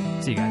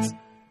right? See you guys.